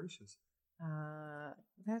 Goodness gracious.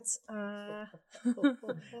 That's an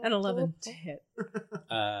 11 to hit.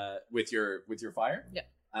 With your fire? Yeah.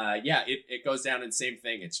 It goes down and same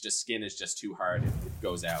thing. It's just skin is just too hard. It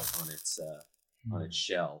goes out on its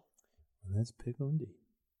shell. Well, that's pickle indeed.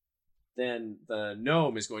 Then the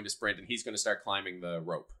gnome is going to sprint and he's going to start climbing the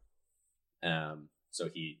rope. So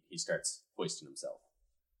he starts hoisting himself.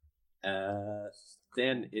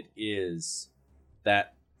 Then it is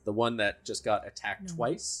that the one that just got attacked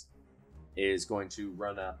twice is going to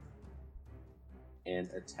run up and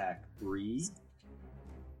attack Bree.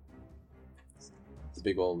 The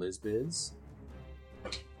big old Lizbiz.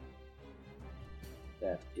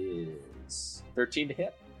 That is 13 to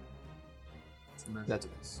hit. That's a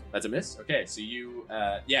miss. That's a miss? Okay, so you,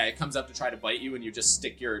 it comes up to try to bite you, and you just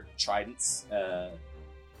stick your trident's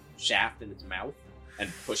shaft in its mouth and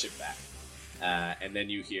push it back. And then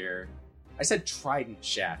you hear, I said trident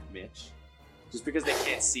shaft, Mitch. Just because they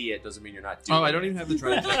can't see it doesn't mean you're not doing it. Oh, I don't even have the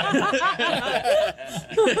trident.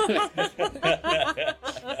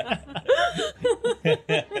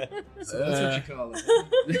 So that's what you call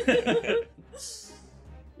it.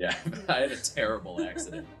 Yeah, I had a terrible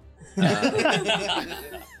accident.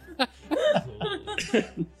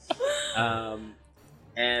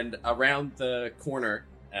 And around the corner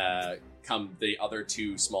come the other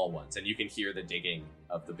two small ones, and you can hear the digging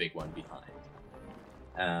of the big one behind.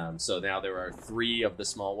 So now there are 3 of the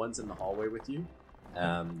small ones in the hallway with you,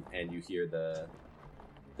 and you hear the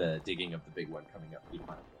digging of the big one coming up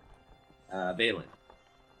behind you. Valen.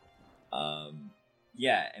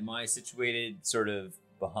 Am I situated sort of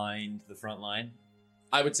behind the front line?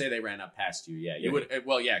 I would say they ran up past you. Yeah, you would.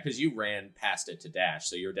 Well, yeah, because you ran past it to dash,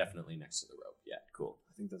 so you're definitely next to the rope. Yeah, cool.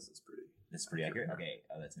 I think this is pretty. That's pretty accurate. Okay,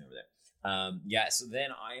 that's me over there. So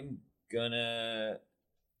then I'm gonna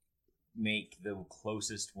make the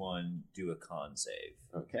closest one do a con save.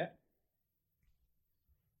 Okay.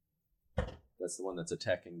 That's the one that's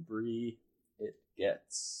attacking Bree. It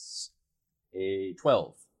gets a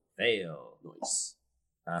 12. Fail. Nice.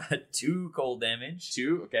 2 cold damage.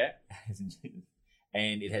 2, okay.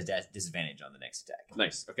 And it has disadvantage on the next attack.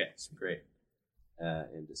 Nice. Okay. Great.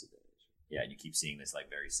 And disadvantage. Yeah, and you keep seeing this like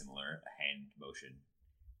very similar hand motion,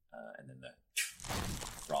 and then the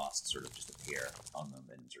frost sort of just appear on them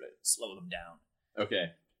and sort of slow them down.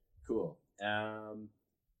 Okay. Cool.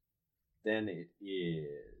 Then it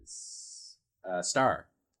is Star.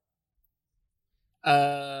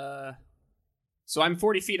 So I'm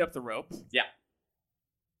 40 feet up the rope. Yeah.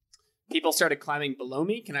 People started climbing below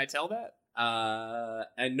me. Can I tell that?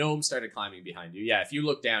 And gnome started climbing behind you. Yeah, if you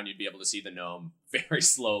look down, you'd be able to see the gnome very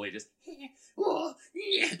slowly, just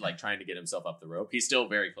like trying to get himself up the rope. He's still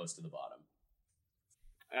very close to the bottom.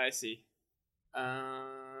 I see.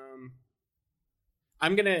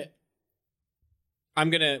 I'm gonna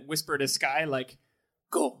whisper to Sky like,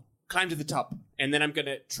 "Go, climb to the top," and then I'm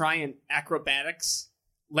gonna try and acrobatics,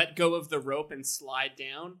 let go of the rope and slide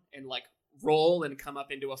down and like roll and come up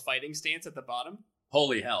into a fighting stance at the bottom.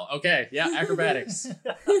 Holy hell. Okay, yeah, acrobatics.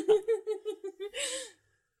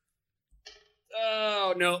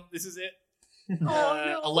 Oh no, this is it.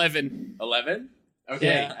 no. 11. 11?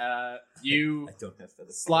 Okay, you I don't have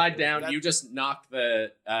feathers. slide down. You just knock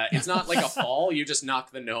the... it's not like a fall. You just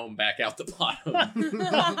knock the gnome back out the bottom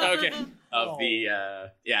Okay. of the...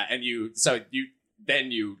 and you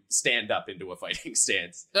stand up into a fighting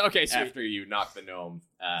stance Okay, sweet. after you knock the gnome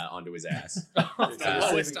onto his ass. That's the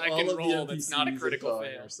lowest I can roll. That's not a critical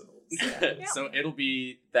fail. So it'll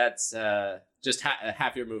be... That's just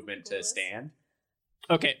half your movement to stand.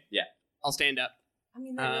 Okay. Yeah. I'll stand up. I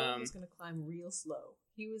mean, that gnome was going to climb real slow.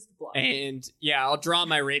 He was the block. And yeah, I'll draw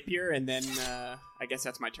my rapier, and then I guess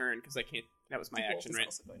that's my turn because I can't. That was my The wolf action, is right?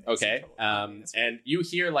 also going to Okay. have some trouble climbing this And you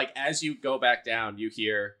hear, like, as you go back down, you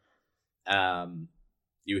hear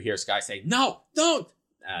Sky say, "No, don't!"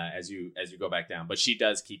 As you go back down, but she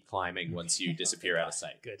does keep climbing once you disappear out of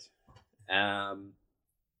sight. Good.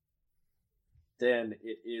 Then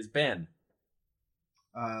it is Ben.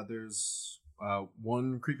 There's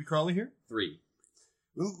one creepy crawly here. 3.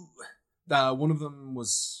 Ooh. One of them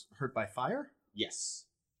was hurt by fire. Yes.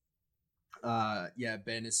 Yeah,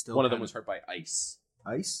 Ben is still. One of them was hurt by ice.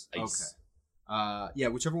 Ice. Ice. Okay. Yeah,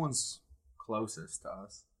 whichever one's closest to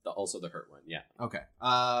us. Also the hurt one. Yeah. Okay.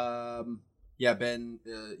 Yeah, Ben.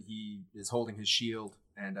 He is holding his shield,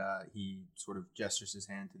 and he sort of gestures his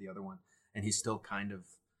hand to the other one, and he's still kind of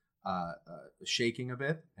shaking a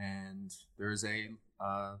bit, and there's a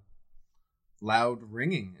loud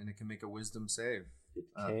ringing, and it can make a wisdom save. It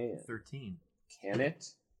can. 13. Can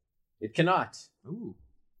it? It cannot. Ooh.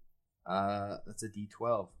 That's a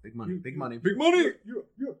D12. Big money. Big money. Big money.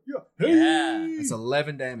 Yeah. That's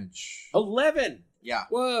 11 damage. 11. Yeah.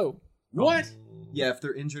 Whoa. What? Yeah, if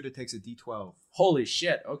they're injured, it takes a D12. Holy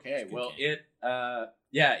shit. Okay. Good Well, game.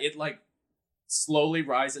 it like slowly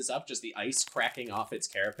rises up, just the ice cracking off its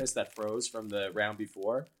carapace that froze from the round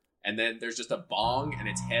before. And then there's just a bong, and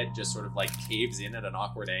its head just sort of like caves in at an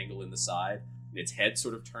awkward angle in the side. And its head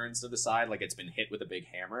sort of turns to the side like it's been hit with a big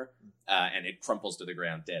hammer. And it crumples to the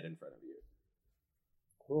ground dead in front of you.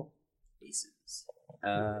 Cool. Aces.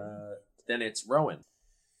 Then it's Rowan.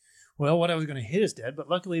 Well, what I was going to hit is dead, but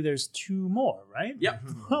luckily there's 2 more, right? Yep.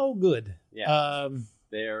 Oh, good. Yeah.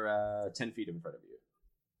 They're 10 feet in front of you.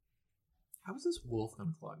 How is this wolf going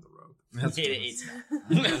to climb the rope? It's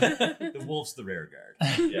the wolf's the rear guard.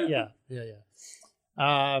 Yeah.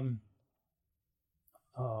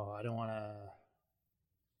 Oh, I don't want to.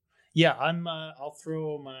 Yeah, I'll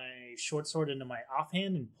throw my short sword into my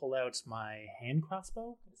offhand and pull out my hand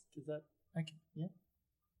crossbow. Is that I can? Yeah.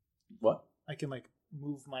 What? I can like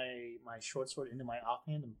move my short sword into my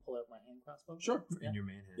offhand and pull out my hand crossbow. Sure. Yeah. In your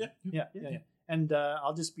man hand. Yeah. And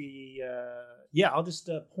I'll just be I'll just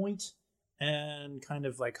point and kind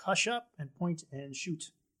of like hush up and point and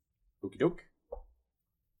shoot. Okie doke.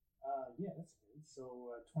 Yeah, that's good.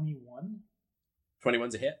 So 21.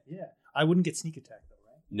 21's a hit? Yeah. I wouldn't get sneak attack though,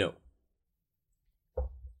 right? No.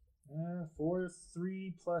 4,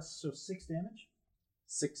 3 plus, so 6 damage.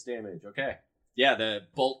 6 damage. Okay. Yeah, the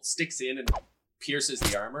bolt sticks in and pierces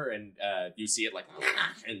the armor, and you see it like,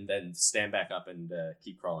 and then stand back up and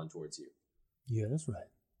keep crawling towards you. Yeah, that's right.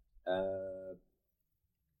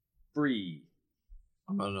 Bree.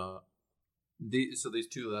 I'm gonna. So these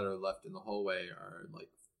 2 that are left in the hallway are like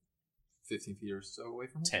 15 feet or so away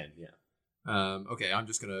from me. 10. Yeah. Okay, I'm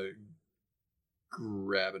just gonna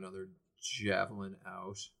grab another javelin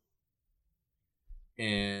out,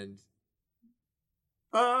 and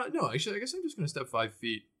no, actually, I guess I'm just gonna step 5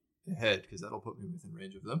 feet ahead because that'll put me within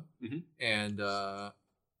range of them, and I'm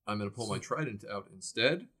gonna pull my trident out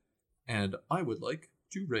instead, and I would like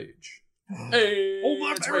to rage. Hey,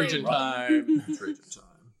 it's raging time. It's raging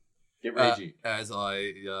time. Get ragey. As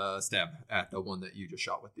I stab at the one that you just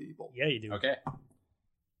shot with the bolt. Yeah, you do. Okay.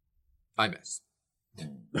 I miss.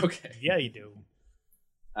 Okay. Yeah, you do.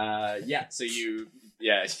 So you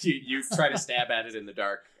try to stab at it in the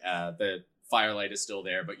dark. The firelight is still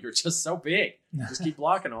there, but you're just so big. Just keep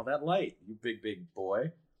blocking all that light. You big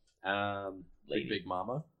boy. Big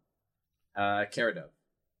mama. Caradove.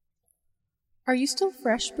 Are you still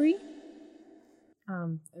fresh, Bree?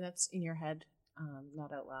 That's in your head,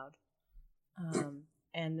 not out loud.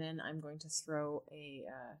 And then I'm going to throw a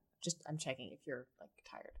I'm checking if you're like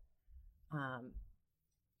tired.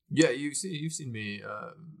 Yeah, you've seen me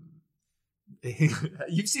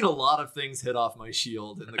You've seen a lot of things hit off my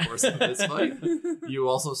shield in the course of this fight. You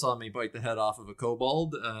also saw me bite the head off of a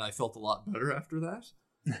kobold. I felt a lot better after that.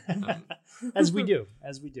 As we do.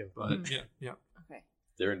 But yeah. Okay.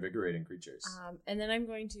 They're invigorating creatures. And then I'm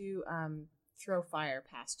going to throw fire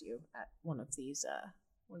past you at one of these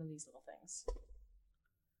little things.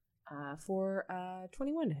 For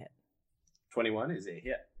 21 to hit. 21 is a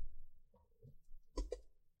hit.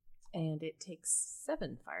 And it takes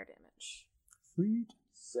 7 fire damage. Sweet.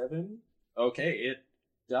 7. Okay, it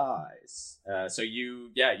dies. So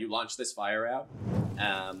you launch this fire out,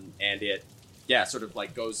 and it sort of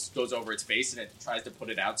like goes over its face, and it tries to put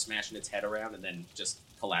it out, smashing its head around, and then just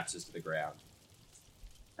collapses to the ground.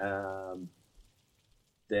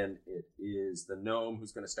 Then it is the gnome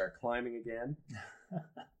who's going to start climbing again.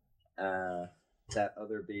 That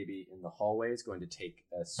other baby in the hallway is going to take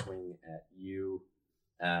a swing at you,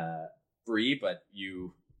 Bree, but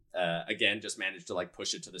you again just manage to like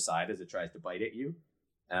push it to the side as it tries to bite at you.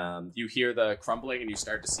 You hear the crumbling, and you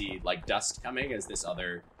start to see like dust coming as this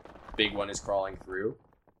other big one is crawling through.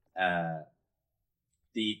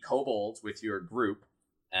 The kobolds with your group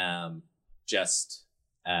just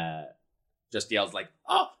yells like,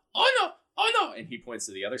 oh no, and he points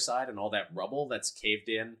to the other side, and all that rubble that's caved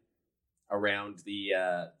in around the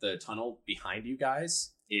tunnel behind you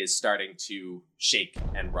guys is starting to shake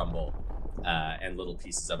and rumble, and little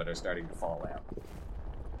pieces of it are starting to fall out.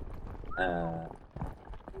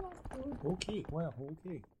 Okay. Well,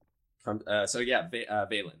 okay.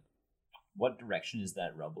 Valen. What direction is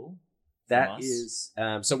that rubble? That is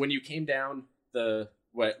so when you came down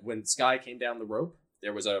when Sky came down the rope,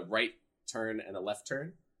 there was a right turn and a left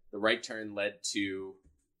turn. The right turn led to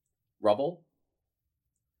rubble,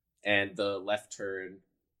 and the left turn.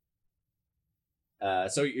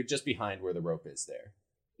 So you're just behind where the rope is there,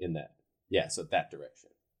 in that. Yeah, so that direction.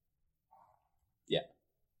 Yeah.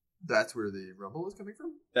 That's where the rubble is coming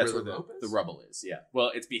from? That's where the rubble is, yeah.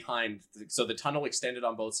 Well, it's behind. So the tunnel extended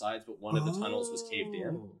on both sides, but one of the tunnels was caved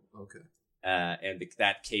in. Okay. And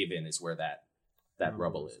that cave in is where that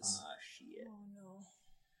rubble is. Ah, shit.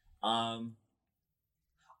 Oh, no.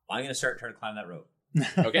 I'm going to start trying to climb that rope.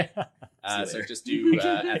 Okay. So just do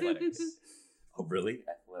athletics. Oh, really?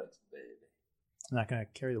 Athletics, baby. I'm not going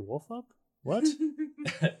to carry the wolf up? What?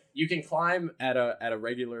 You can climb at a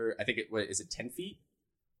regular, I think is it 10 feet?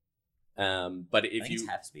 But if it's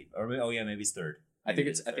half speed, or maybe it's third. I think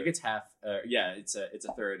it's half. It's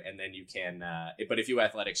a third, and then you can. But if you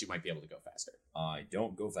athletics, you might be able to go faster. I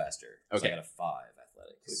don't go faster. Okay, so I got a 5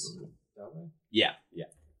 athletics. That way? Yeah.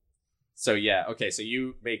 So okay. So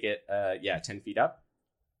you make it 10 feet up.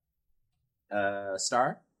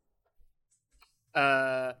 Star.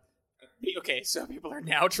 Okay, so people are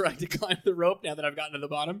now trying to climb the rope now that I've gotten to the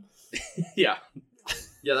bottom. Yeah.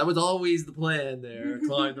 Yeah, that was always the plan there.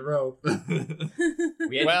 Climb the rope.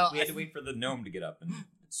 We had to wait for the gnome to get up, and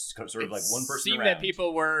it's sort of like one person seemed around. that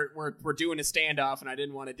people were doing a standoff, and I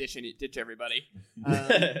didn't want to ditch everybody.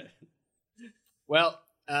 If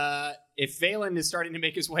Valen is starting to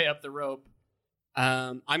make his way up the rope,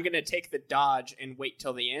 I'm going to take the dodge and wait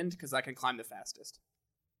till the end, because I can climb the fastest.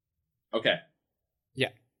 Okay.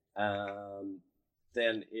 Yeah.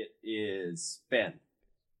 Then it is Ben.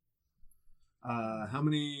 How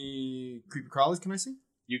many creepy crawlies can I see?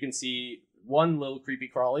 You can see one little creepy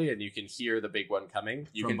crawly, and you can hear the big one coming.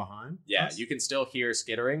 From behind? Yeah, us? you can still hear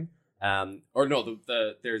skittering. There's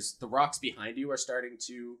the rocks behind you are starting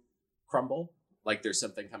to crumble. Like there's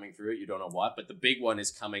something coming through it. You don't know what, but the big one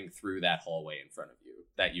is coming through that hallway in front of you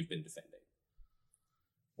that you've been defending.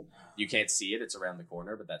 You can't see it. It's around the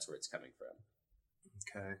corner, but that's where it's coming from.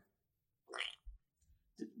 Okay.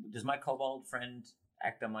 Does my kobold friend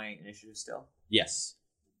act on my initiative still? Yes.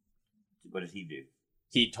 What did he do?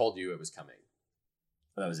 He told you it was coming.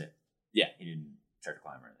 Oh, that was it? Yeah. He didn't start to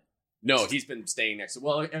climb or anything? No, he's been staying next to...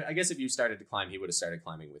 Well, I guess if you started to climb, he would have started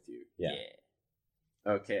climbing with you. Yeah.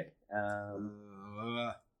 Okay.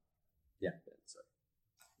 Yeah. Sorry.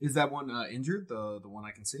 Is that one injured? The one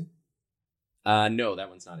I can see? No, that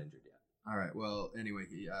one's not injured yet. All right. Well, anyway,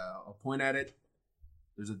 I'll point at it.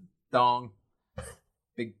 There's a dong.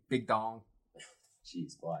 Big dong.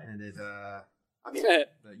 Jeez, why? And it, like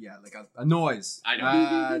a noise. I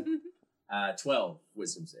know. 12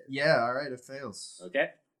 wisdom save. Yeah, all right, it fails.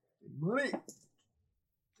 Okay. Big money. Damn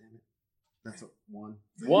it. That's a 1.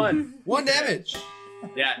 1. 1 damage.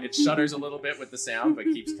 Yeah, it shudders a little bit with the sound, but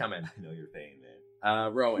keeps coming. I know your pain, man.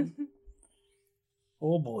 Rowan.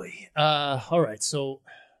 Oh boy. All right. So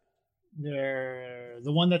They're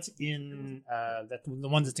the one that's in the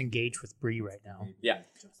one that's engaged with Bree right now. Yeah.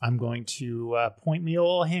 I'm going to point me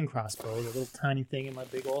old hand crossbow, the little tiny thing in my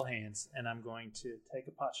big old hands, and I'm going to take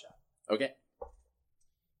a pot shot. Okay.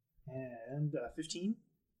 And 15.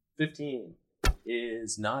 15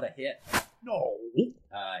 is not a hit. No.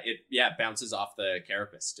 It bounces off the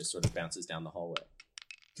carapace, just sort of bounces down the hallway.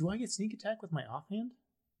 Do I get sneak attack with my offhand?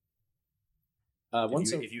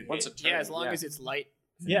 Once a turn. Yeah, as long as it's light.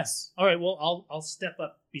 Yes. All right. Well, I'll step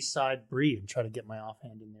up beside Bree and try to get my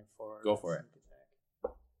offhand in there for. Go for it.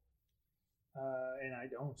 And I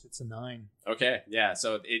don't. It's a 9. Okay. Yeah.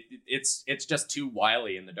 So it's just too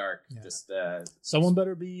wily in the dark. Yeah. Just someone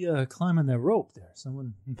better be climbing that rope there.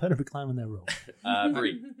 Someone better be climbing that rope.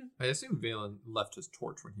 Bree. I assume Valen left his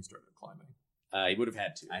torch when he started climbing. He would have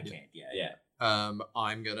had to. I can't. Yeah. Yeah.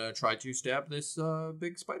 I'm gonna try to stab this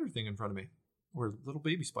big spider thing in front of me, or little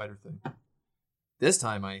baby spider thing. This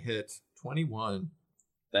time I hit 21.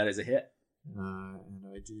 That is a hit. And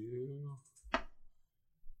I do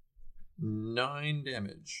 9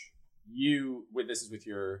 damage. This is with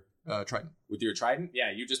your trident. With your trident?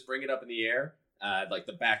 Yeah, you just bring it up in the air. Like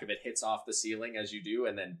the back of it hits off the ceiling as you do,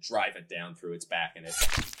 and then drive it down through its back, and it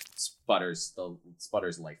sputters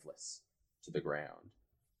lifeless to the ground.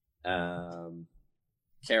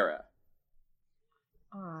 Kara.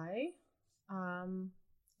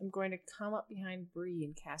 I'm going to come up behind Bree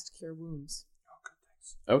and cast Cure Wounds. Oh, good,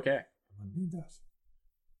 thanks. Okay. I'm gonna need that.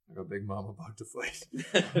 I got Big Mama about to fight.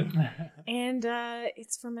 And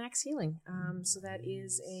it's for max healing. So that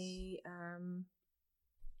is an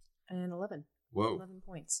 11. Whoa. 11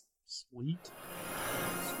 points. Sweet.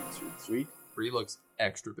 Sweet. Bree looks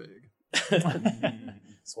extra big.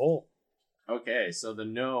 Soul. Okay, so the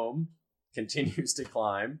gnome continues to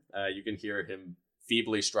climb. You can hear him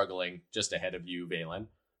feebly struggling just ahead of you, Valen.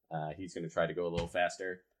 He's going to try to go a little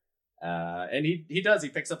faster. And he does. He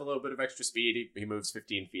picks up a little bit of extra speed. He moves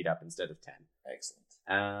 15 feet up instead of 10. Excellent.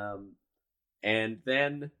 And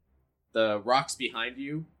then the rocks behind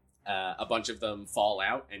you, a bunch of them fall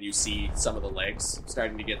out, and you see some of the legs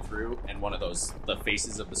starting to get through, and one of the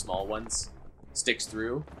faces of the small ones sticks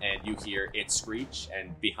through, and you hear it screech,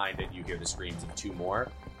 and behind it you hear the screams of 2 more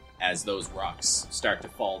as those rocks start to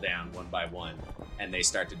fall down one by one, and they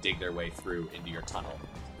start to dig their way through into your tunnel.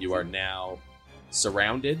 You are now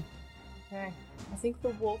surrounded. Okay. I think the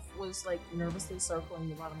wolf was like nervously circling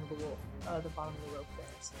the bottom of the rope there.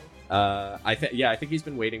 So. I think he's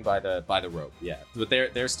been waiting by the rope. Yeah, but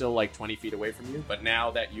they're still like 20 feet away from you. But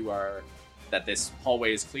now that that this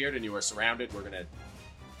hallway is cleared and you are surrounded, we're gonna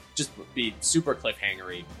just be super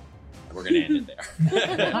cliffhangery, and we're gonna end it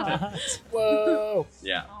there. Whoa!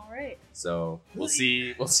 Yeah. All right. So we'll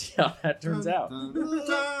see how that turns out.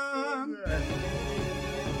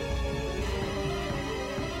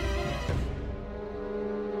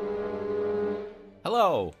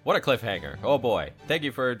 Hello! What a cliffhanger. Oh boy. Thank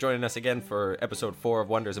you for joining us again for episode 4 of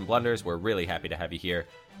Wonders and Blunders. We're really happy to have you here.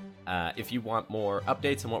 If you want more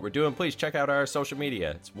updates on what we're doing, please check out our social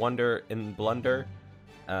media. It's Wonder and Blunder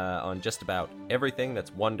on just about everything.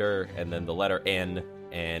 That's Wonder and then the letter N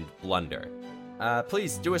and Blunder.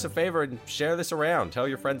 Please do us a favor and share this around. Tell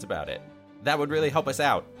your friends about it. That would really help us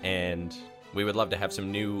out, and we would love to have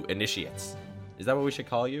some new initiates. Is that what we should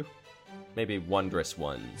call you? Maybe wondrous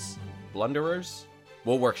ones. Blunderers?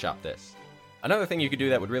 We'll workshop this. Another thing you could do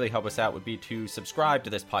that would really help us out would be to subscribe to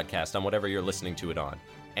this podcast on whatever you're listening to it on.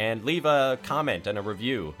 And leave a comment and a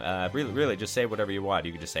review. Really, just say whatever you want.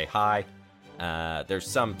 You could just say hi. There's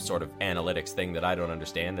some sort of analytics thing that I don't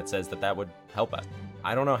understand that says that would help us.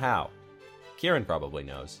 I don't know how. Kieran probably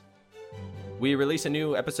knows. We release a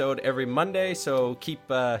new episode every Monday, so keep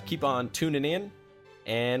on tuning in,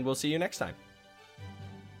 and we'll see you next time.